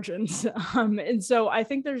healthy margins. And so I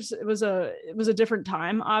think it was a different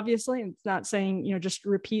time. Obviously, it's not saying just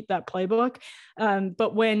repeat that playbook,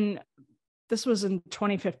 but when this was in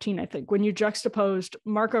 2015, I think, when you juxtaposed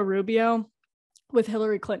Marco Rubio with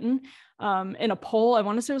Hillary Clinton in a poll. I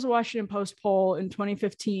want to say it was a Washington Post poll in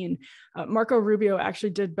 2015. Marco Rubio actually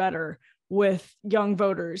did better with young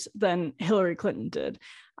voters than Hillary Clinton did.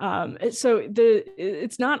 So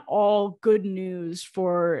it's not all good news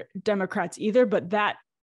for Democrats either, but that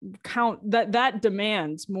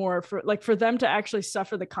demands more for them to actually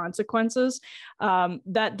suffer the consequences.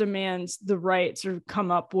 That demands the right sort of come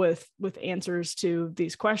up with answers to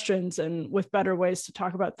these questions and with better ways to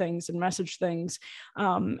talk about things and message things.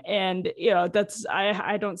 And that's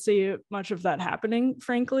I don't see much of that happening,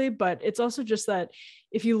 frankly. But it's also just that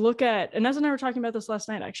if you look at, Inez and I were talking about this last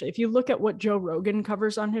night, actually, if you look at what Joe Rogan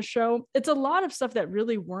covers on his show, it's a lot of stuff that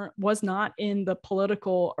really was not in the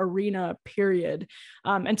political arena, period,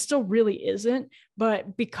 and still really isn't.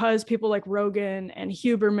 But because people like Rogan and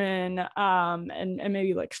Huberman and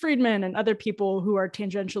maybe like Friedman and other people who are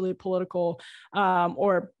tangentially political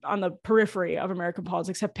or on the periphery of American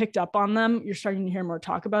politics have picked up on them, you're starting to hear more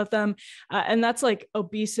talk about them. And that's like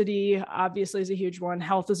obesity, obviously, is a huge one.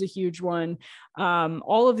 Health is a huge one.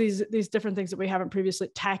 All of these different things that we haven't previously.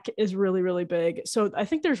 Tech is really, really big. So I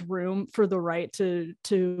think there's room for the right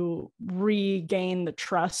to regain the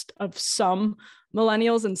trust of some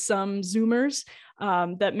millennials and some Zoomers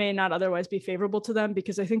that may not otherwise be favorable to them,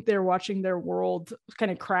 because I think they're watching their world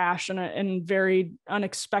kind of crash in very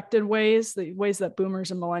unexpected ways, the ways that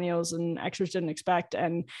boomers and millennials and Xers didn't expect.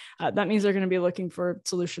 And that means they're going to be looking for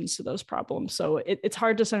solutions to those problems. So it's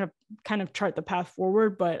hard to kind of chart the path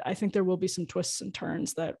forward, but I think there will be some twists and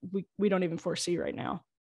turns that we don't even foresee right now.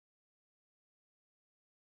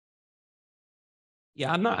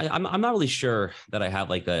 Yeah, I'm not really sure that I have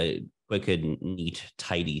like a neat,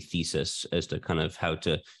 tidy thesis as to kind of how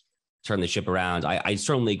to turn the ship around. I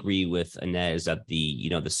certainly agree with Inez that the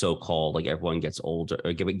so-called like everyone gets older,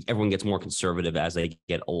 or everyone gets more conservative as they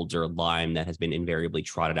get older line that has been invariably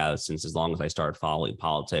trotted out since as long as I started following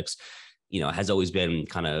politics, has always been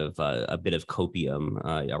kind of a bit of copium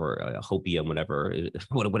or hopium,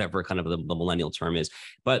 whatever kind of the millennial term is.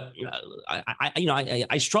 But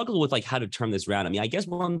I struggle with like how to turn this around. I mean, I guess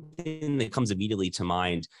one thing that comes immediately to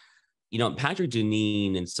mind, Patrick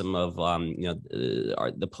Deneen and some of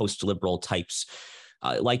the post-liberal types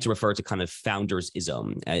like to refer to kind of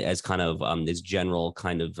foundersism as kind of this general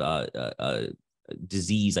kind of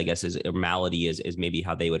disease, I guess, or malady is maybe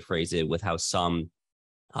how they would phrase it, with how some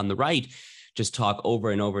on the right just talk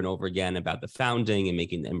over and over and over again about the founding and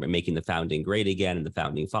making the founding great again and the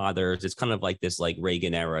founding fathers. It's kind of like this like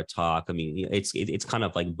Reagan era talk. I mean, it's kind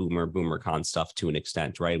of like boomer con stuff to an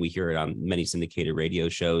extent, right? We hear it on many syndicated radio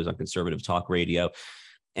shows, on conservative talk radio.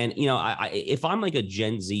 And, if I'm like a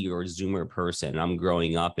Gen Z or Zoomer person, I'm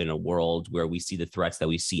growing up in a world where we see the threats that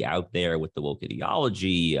we see out there with the woke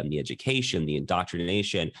ideology and the education, the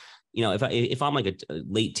indoctrination. If I'm like a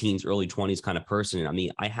late teens, early 20s kind of person, I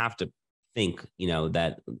mean, I have to think,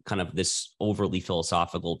 that kind of this overly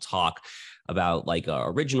philosophical talk about like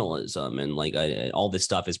originalism and like all this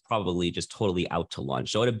stuff is probably just totally out to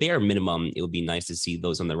lunch. So at a bare minimum, it would be nice to see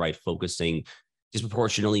those on the right focusing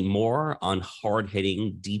disproportionately more on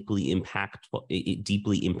hard-hitting, deeply impactful,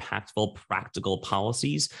 practical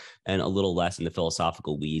policies, and a little less in the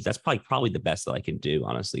philosophical weeds. That's probably the best that I can do,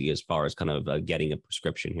 honestly, as far as kind of getting a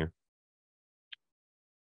prescription here.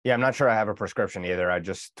 Yeah, I'm not sure I have a prescription either. I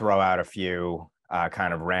just throw out a few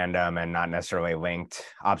kind of random and not necessarily linked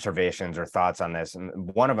observations or thoughts on this.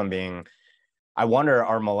 And one of them being, I wonder,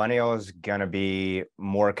 are millennials going to be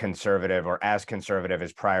more conservative or as conservative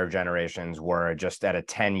as prior generations were, just at a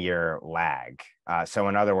 10-year lag? So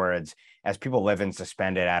in other words, as people live in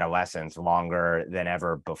suspended adolescence longer than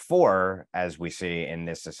ever before, as we see in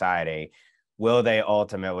this society, will they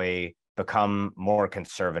ultimately become more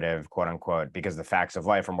conservative, quote unquote, because the facts of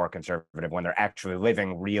life are more conservative when they're actually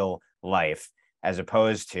living real life, as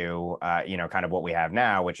opposed to, kind of what we have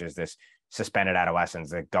now, which is this suspended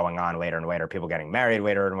adolescence that going on later and later, people getting married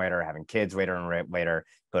later and later, having kids later and later,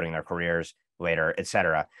 building their careers later, et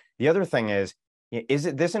cetera. The other thing is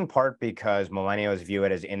it this in part because millennials view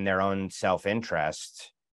it as in their own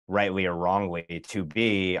self-interest, rightly or wrongly, to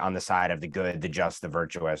be on the side of the good, the just, the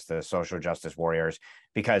virtuous, the social justice warriors,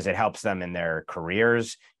 because it helps them in their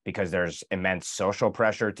careers, because there's immense social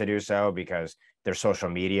pressure to do so, because their social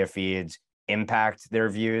media feeds impact their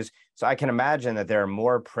views. So I can imagine that there are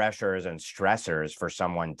more pressures and stressors for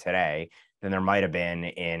someone today than there might have been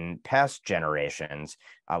in past generations,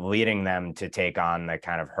 leading them to take on the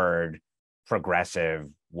kind of herd, progressive,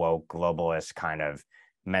 woke, globalist kind of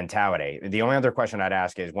mentality. The only other question I'd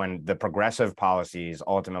ask is, when the progressive policies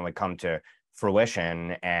ultimately come to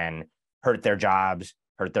fruition and hurt their jobs,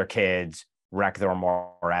 hurt their kids, wreck their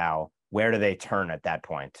morale, where do they turn at that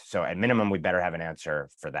point? So at minimum, we better have an answer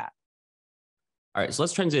for that. All right, so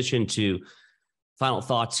let's transition to final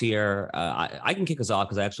thoughts here. I can kick us off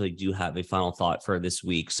because I actually do have a final thought for this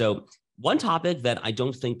week. So one topic that I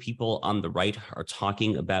don't think people on the right are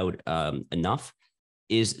talking about enough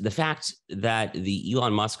is the fact that the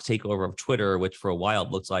Elon Musk takeover of Twitter, which for a while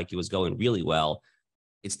looks like it was going really well,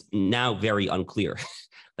 it's now very unclear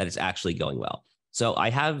that it's actually going well. So I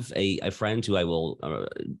have a friend who I will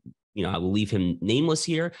leave him nameless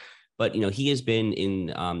here, but he has been in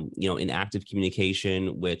in active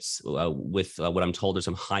communication with what I'm told are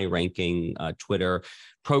some high-ranking Twitter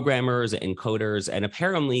programmers and coders, and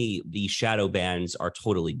apparently the shadow bans are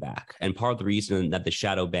totally back. And part of the reason that the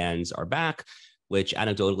shadow bans are back, which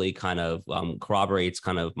anecdotally kind of corroborates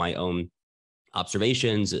kind of my own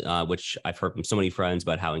observations, which I've heard from so many friends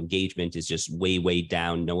about how engagement is just way, way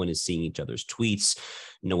down. No one is seeing each other's tweets.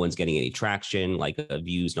 No one's getting any traction, like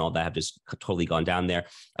views and all that have just totally gone down there.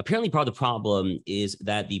 Apparently part of the problem is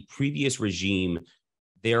that the previous regime,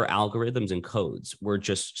 their algorithms and codes were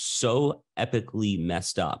just so epically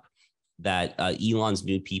messed up that Elon's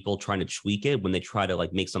new people trying to tweak it when they try to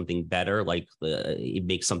like make something better, like it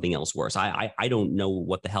makes something else worse. I don't know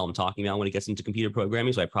what the hell I'm talking about when it gets into computer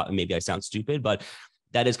programming, so maybe I sound stupid, but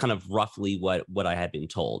that is kind of roughly what I had been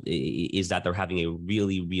told, is that they're having a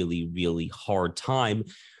really, really, really hard time,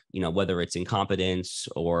 whether it's incompetence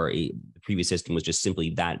or the previous system was just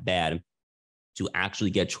simply that bad, to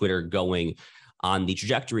actually get Twitter going on the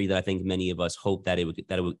trajectory that I think many of us hope that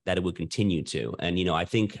it would continue to. And I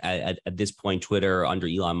think at this point, Twitter under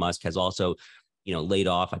Elon Musk has also laid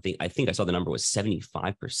off. I think I saw the number was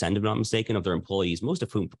 75%, if I'm not mistaken, of their employees, most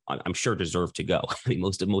of whom I'm sure deserve to go. I mean,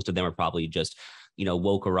 most of them are probably just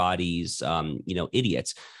woke-aratis,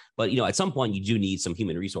 idiots. But at some point you do need some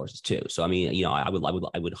human resources too. So I mean, I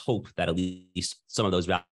would hope that at least some of those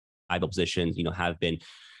valuable positions have been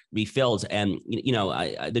refilled. And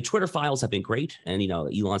the Twitter files have been great, and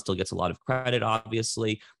Elon still gets a lot of credit,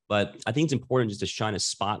 obviously, but I think it's important just to shine a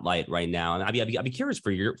spotlight right now. And I'd be curious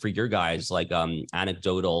for your guys, like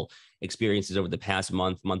anecdotal experiences over the past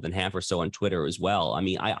month and a half or so on Twitter as well. I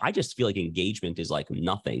mean, I just feel like engagement is like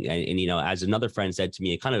nothing. And as another friend said to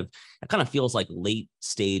me, it kind of feels like late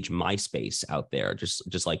stage MySpace out there,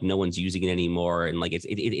 just like no one's using it anymore. And like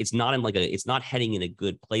it's not it's not heading in a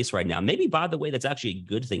good place right now. Maybe, by the way, that's actually a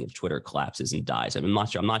good thing if Twitter collapses and dies. I'm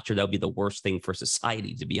not sure that would be the worst thing for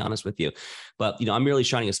society, to be honest with you. But I'm really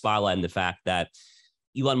shining a spotlight on the fact that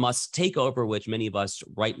Elon Musk's takeover, which many of us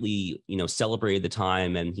rightly, celebrated the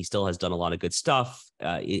time, and he still has done a lot of good stuff.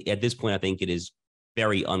 At this point, I think it is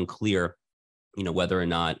very unclear, whether or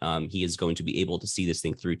not he is going to be able to see this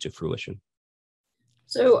thing through to fruition.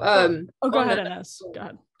 So, go ahead, Inez. Go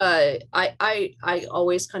ahead. I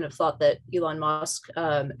always kind of thought that Elon Musk,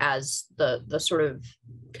 as the sort of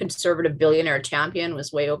conservative billionaire champion,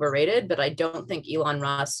 was way overrated, but I don't think Elon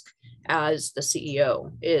Musk as the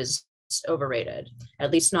CEO is overrated,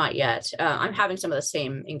 at least not yet. I'm having some of the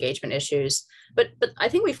same engagement issues, but I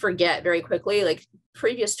think we forget very quickly, like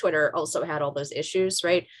previous Twitter also had all those issues,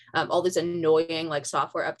 right? All these annoying like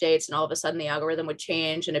software updates, and all of a sudden the algorithm would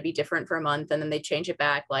change and it'd be different for a month, and then they change it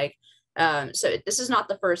back. Like, so this is not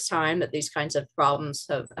the first time that these kinds of problems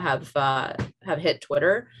have hit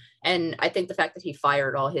Twitter. And I think the fact that he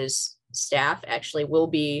fired all his staff actually will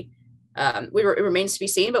be it remains to be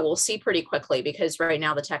seen, but we'll see pretty quickly, because right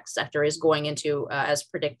now the tech sector is going into, as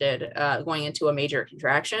predicted, going into a major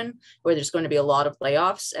contraction where there's going to be a lot of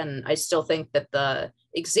layoffs. And I still think that the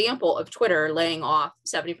example of Twitter laying off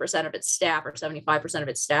 70% of its staff or 75% of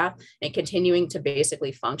its staff and continuing to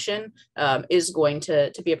basically function is going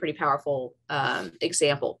to be a pretty powerful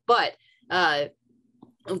example. But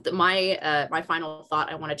my final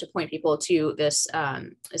thought, I wanted to point people to this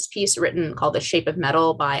piece written called "The Shape of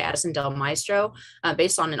Metal" by Addison Del Maestro,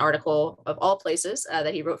 based on an article of all places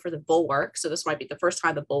that he wrote for the Bulwark. So this might be the first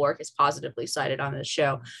time the Bulwark is positively cited on this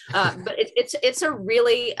show, but it's a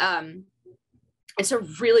really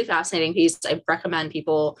fascinating piece. I recommend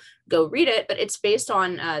people go read it, but it's based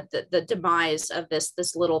on the demise of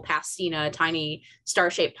this little pastina, tiny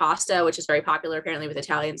star-shaped pasta, which is very popular apparently with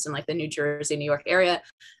Italians in like the New Jersey, New York area.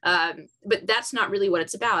 But that's not really what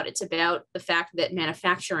it's about. It's about the fact that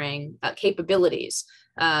manufacturing capabilities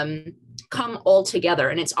come all together,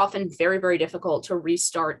 and it's often very, very difficult to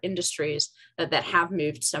restart industries that have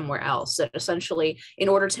moved somewhere else. That essentially, in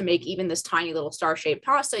order to make even this tiny little star-shaped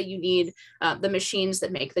pasta, you need the machines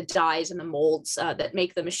that make the dyes and the molds that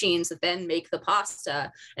make the machines that then make the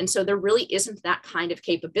pasta. And so there really isn't that kind of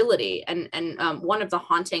capability. And one of the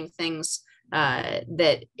haunting things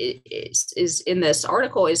that is in this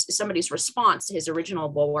article is somebody's response to his original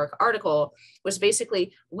Bulwark article was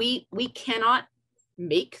basically, we cannot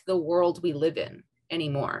make the world we live in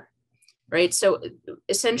anymore, right? So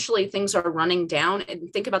essentially things are running down.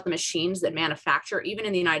 And think about the machines that manufacture, even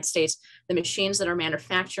in the United States, the machines that are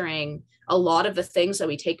manufacturing a lot of the things that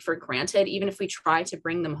we take for granted, even if we try to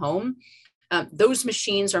bring them home, those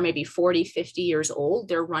machines are maybe 40, 50 years old.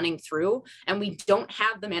 They're running through, and we don't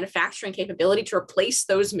have the manufacturing capability to replace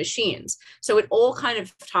those machines. So it all kind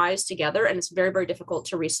of ties together, and it's very, very difficult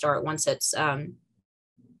to restart once it's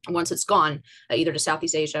gone, either to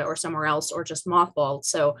Southeast Asia or somewhere else, or just mothballed.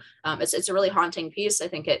 So it's a really haunting piece. I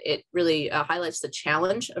think it really highlights the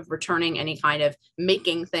challenge of returning any kind of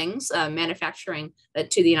making things, manufacturing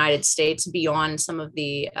to the United States beyond some of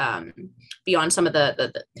the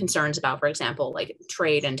concerns about, for example, like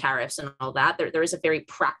trade and tariffs and all that. There is a very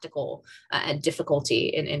practical difficulty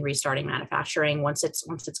in restarting manufacturing once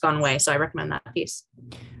it's gone away. So I recommend that piece.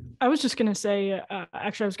 I was just going to say,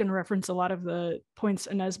 actually, I was going to reference a lot of the points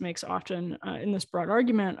Inez makes often in this broad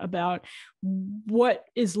argument about what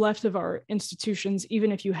is left of our institutions,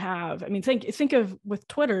 even if you have, I mean, think of with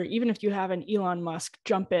Twitter, even if you have an Elon Musk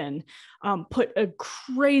jump in, put a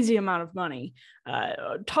crazy amount of money,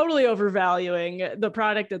 totally overvaluing the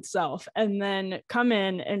product itself, and then come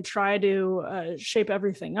in and try to shape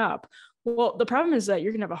everything up. Well, the problem is that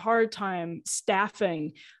you're going to have a hard time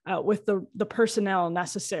staffing with the personnel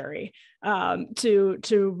necessary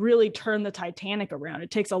to really turn the Titanic around.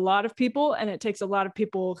 It takes a lot of people, and it takes a lot of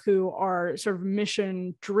people who are sort of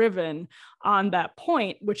mission driven on that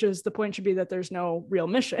point, which is the point should be that there's no real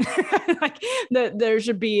mission. Like that there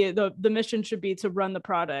should be the mission should be to run the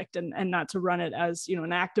product and not to run it as, you know,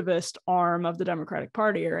 an activist arm of the Democratic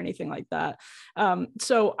Party or anything like that.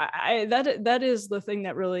 So that is the thing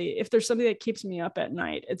that really, if there's something that keeps me up at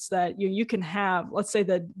night, it's that you can have, let's say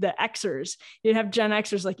the Xers, you have Gen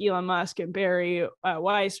Xers like Elon Musk and Barry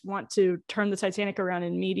Weiss want to turn the Titanic around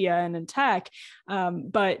in media and in tech,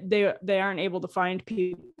 but they aren't able to find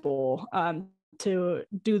people to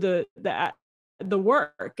do the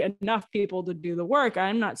work, enough people to do the work.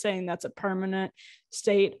 I'm not saying that's a permanent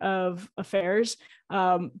state of affairs,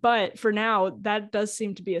 but for now, that does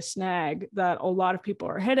seem to be a snag that a lot of people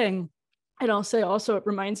are hitting. And I'll say also, it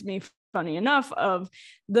reminds me, funny enough, of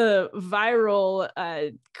the viral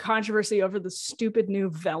controversy over the stupid new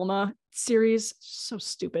Velma series. So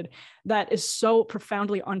stupid. That is so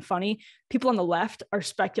profoundly unfunny. People on the left are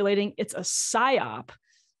speculating it's a psyop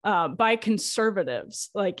by conservatives.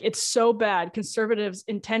 Like, it's so bad. Conservatives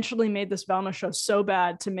intentionally made this Velma show so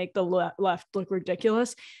bad to make the left look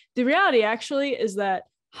ridiculous. The reality actually is that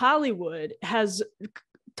Hollywood has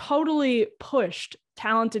totally pushed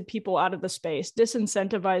talented people out of the space,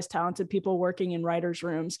 disincentivized talented people working in writers'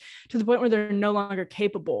 rooms to the point where they're no longer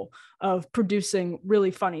capable of producing really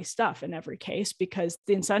funny stuff in every case, because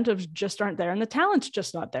the incentives just aren't there and the talent's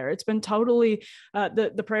just not there. It's been totally,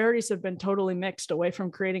 the priorities have been totally mixed away from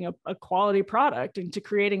creating a quality product into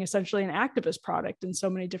creating essentially an activist product in so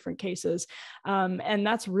many different cases. And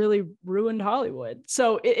that's really ruined Hollywood.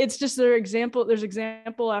 So it's just there's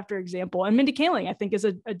example after example. And Mindy Kaling, I think, is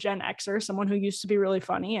a Gen Xer, someone who used to be really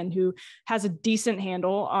funny and who has a decent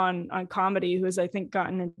handle on comedy, who has, I think,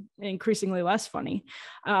 gotten increasingly less funny.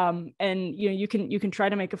 And you can try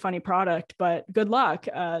to make a funny product, but good luck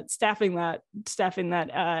staffing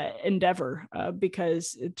that endeavor,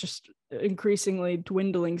 because it's just increasingly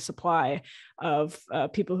dwindling supply of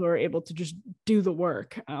people who are able to just do the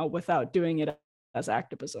work without doing it as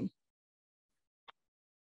activism.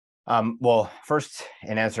 Well, first,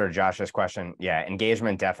 in answer to Josh's question, yeah,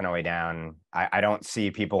 engagement definitely down. I don't see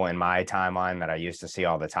people in my timeline that I used to see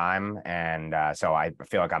all the time. And so I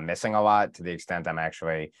feel like I'm missing a lot to the extent I'm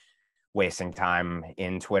actually wasting time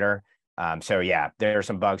in Twitter. So yeah, there are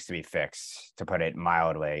some bugs to be fixed, to put it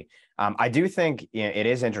mildly. I do think it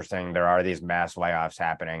is interesting. There are these mass layoffs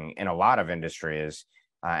happening in a lot of industries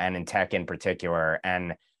and in tech in particular.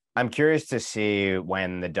 And I'm curious to see,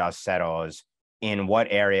 when the dust settles, in what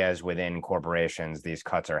areas within corporations these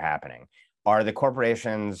cuts are happening. Are the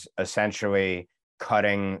corporations essentially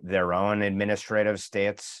cutting their own administrative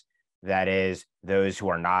states? That is, those who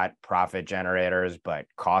are not profit generators, but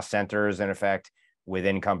cost centers, in effect,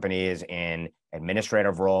 within companies, in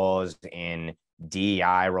administrative roles, in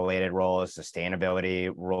DEI-related roles,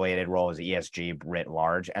 sustainability-related roles, ESG writ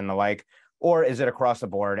large, and the like? Or is it across the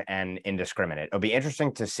board and indiscriminate? It'll be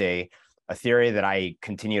interesting to see. A theory that I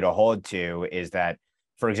continue to hold to is that,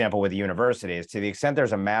 for example, with universities, to the extent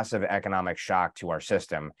there's a massive economic shock to our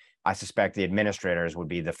system, I suspect the administrators would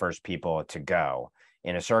be the first people to go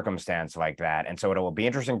in a circumstance like that. And so it will be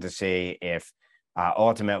interesting to see if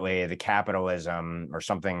ultimately the capitalism, or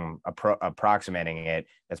something approximating it,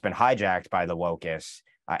 that's been hijacked by the wokists,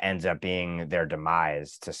 ends up being their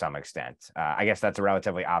demise to some extent. I guess that's a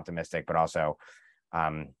relatively optimistic, but also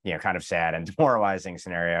kind of sad and demoralizing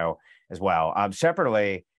scenario as well.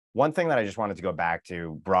 Separately, one thing that I just wanted to go back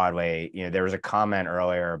to broadly, there was a comment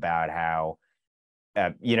earlier about how,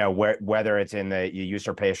 whether it's in the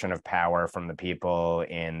usurpation of power from the people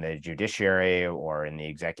in the judiciary or in the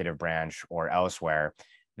executive branch or elsewhere,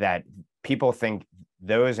 that people think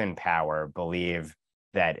those in power believe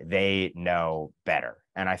that they know better.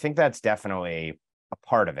 And I think that's definitely a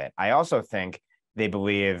part of it. I also think they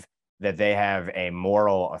believe that they have a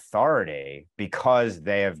moral authority, because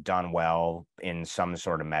they have done well in some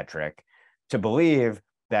sort of metric, to believe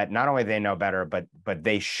that not only they know better, but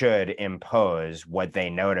they should impose what they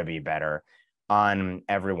know to be better on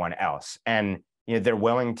everyone else. And they're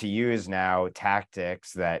willing to use now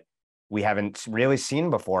tactics that we haven't really seen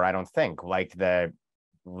before, I don't think, like the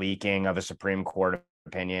leaking of a Supreme Court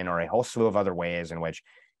opinion or a whole slew of other ways in which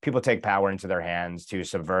people take power into their hands to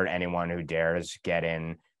subvert anyone who dares get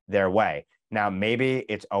in their way. Now, maybe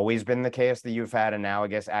it's always been the case that you've had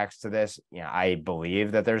analogous acts to this. I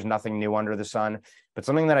believe that there's nothing new under the sun, but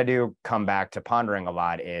something that I do come back to pondering a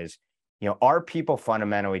lot is, are people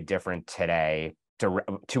fundamentally different today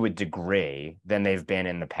to a degree than they've been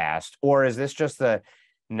in the past? Or is this just the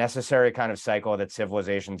necessary kind of cycle that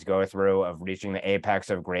civilizations go through of reaching the apex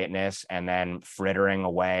of greatness and then frittering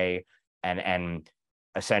away and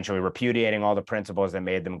essentially repudiating all the principles that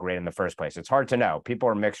made them great in the first place? It's hard to know. People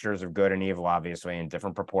are mixtures of good and evil, obviously, in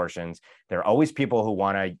different proportions. There are always people who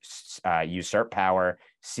want to usurp power,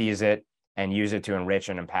 seize it, and use it to enrich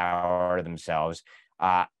and empower themselves.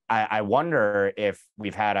 I wonder if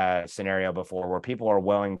we've had a scenario before where people are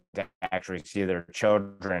willing to actually see their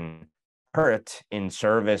children hurt in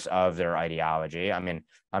service of their ideology. I mean,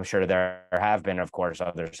 I'm sure there have been, of course,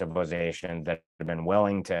 other civilizations that have been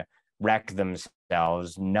willing to wreck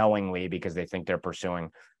themselves knowingly because they think they're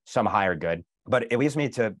pursuing some higher good. But it leads me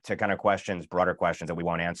to kind of questions, broader questions that we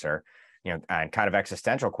won't answer, and kind of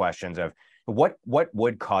existential questions of what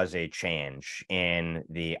would cause a change in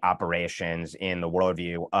the operations, in the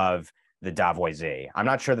worldview of the Davoisie. I'm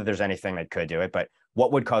not sure that there's anything that could do it, but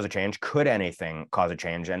what would cause a change? Could anything cause a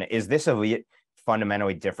change? And is this elite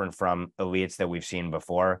fundamentally different from elites that we've seen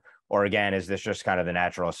before? Or again, is this just kind of the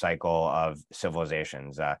natural cycle of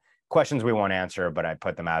civilizations? Questions we won't answer, but I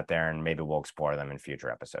put them out there and maybe we'll explore them in future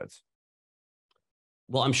episodes.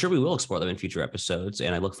 Well, I'm sure we will explore them in future episodes,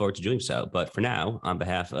 and I look forward to doing so. But for now, on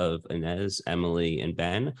behalf of Inez, Emily, and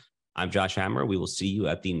Ben, I'm Josh Hammer. We will see you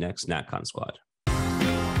at the next NatCon Squad.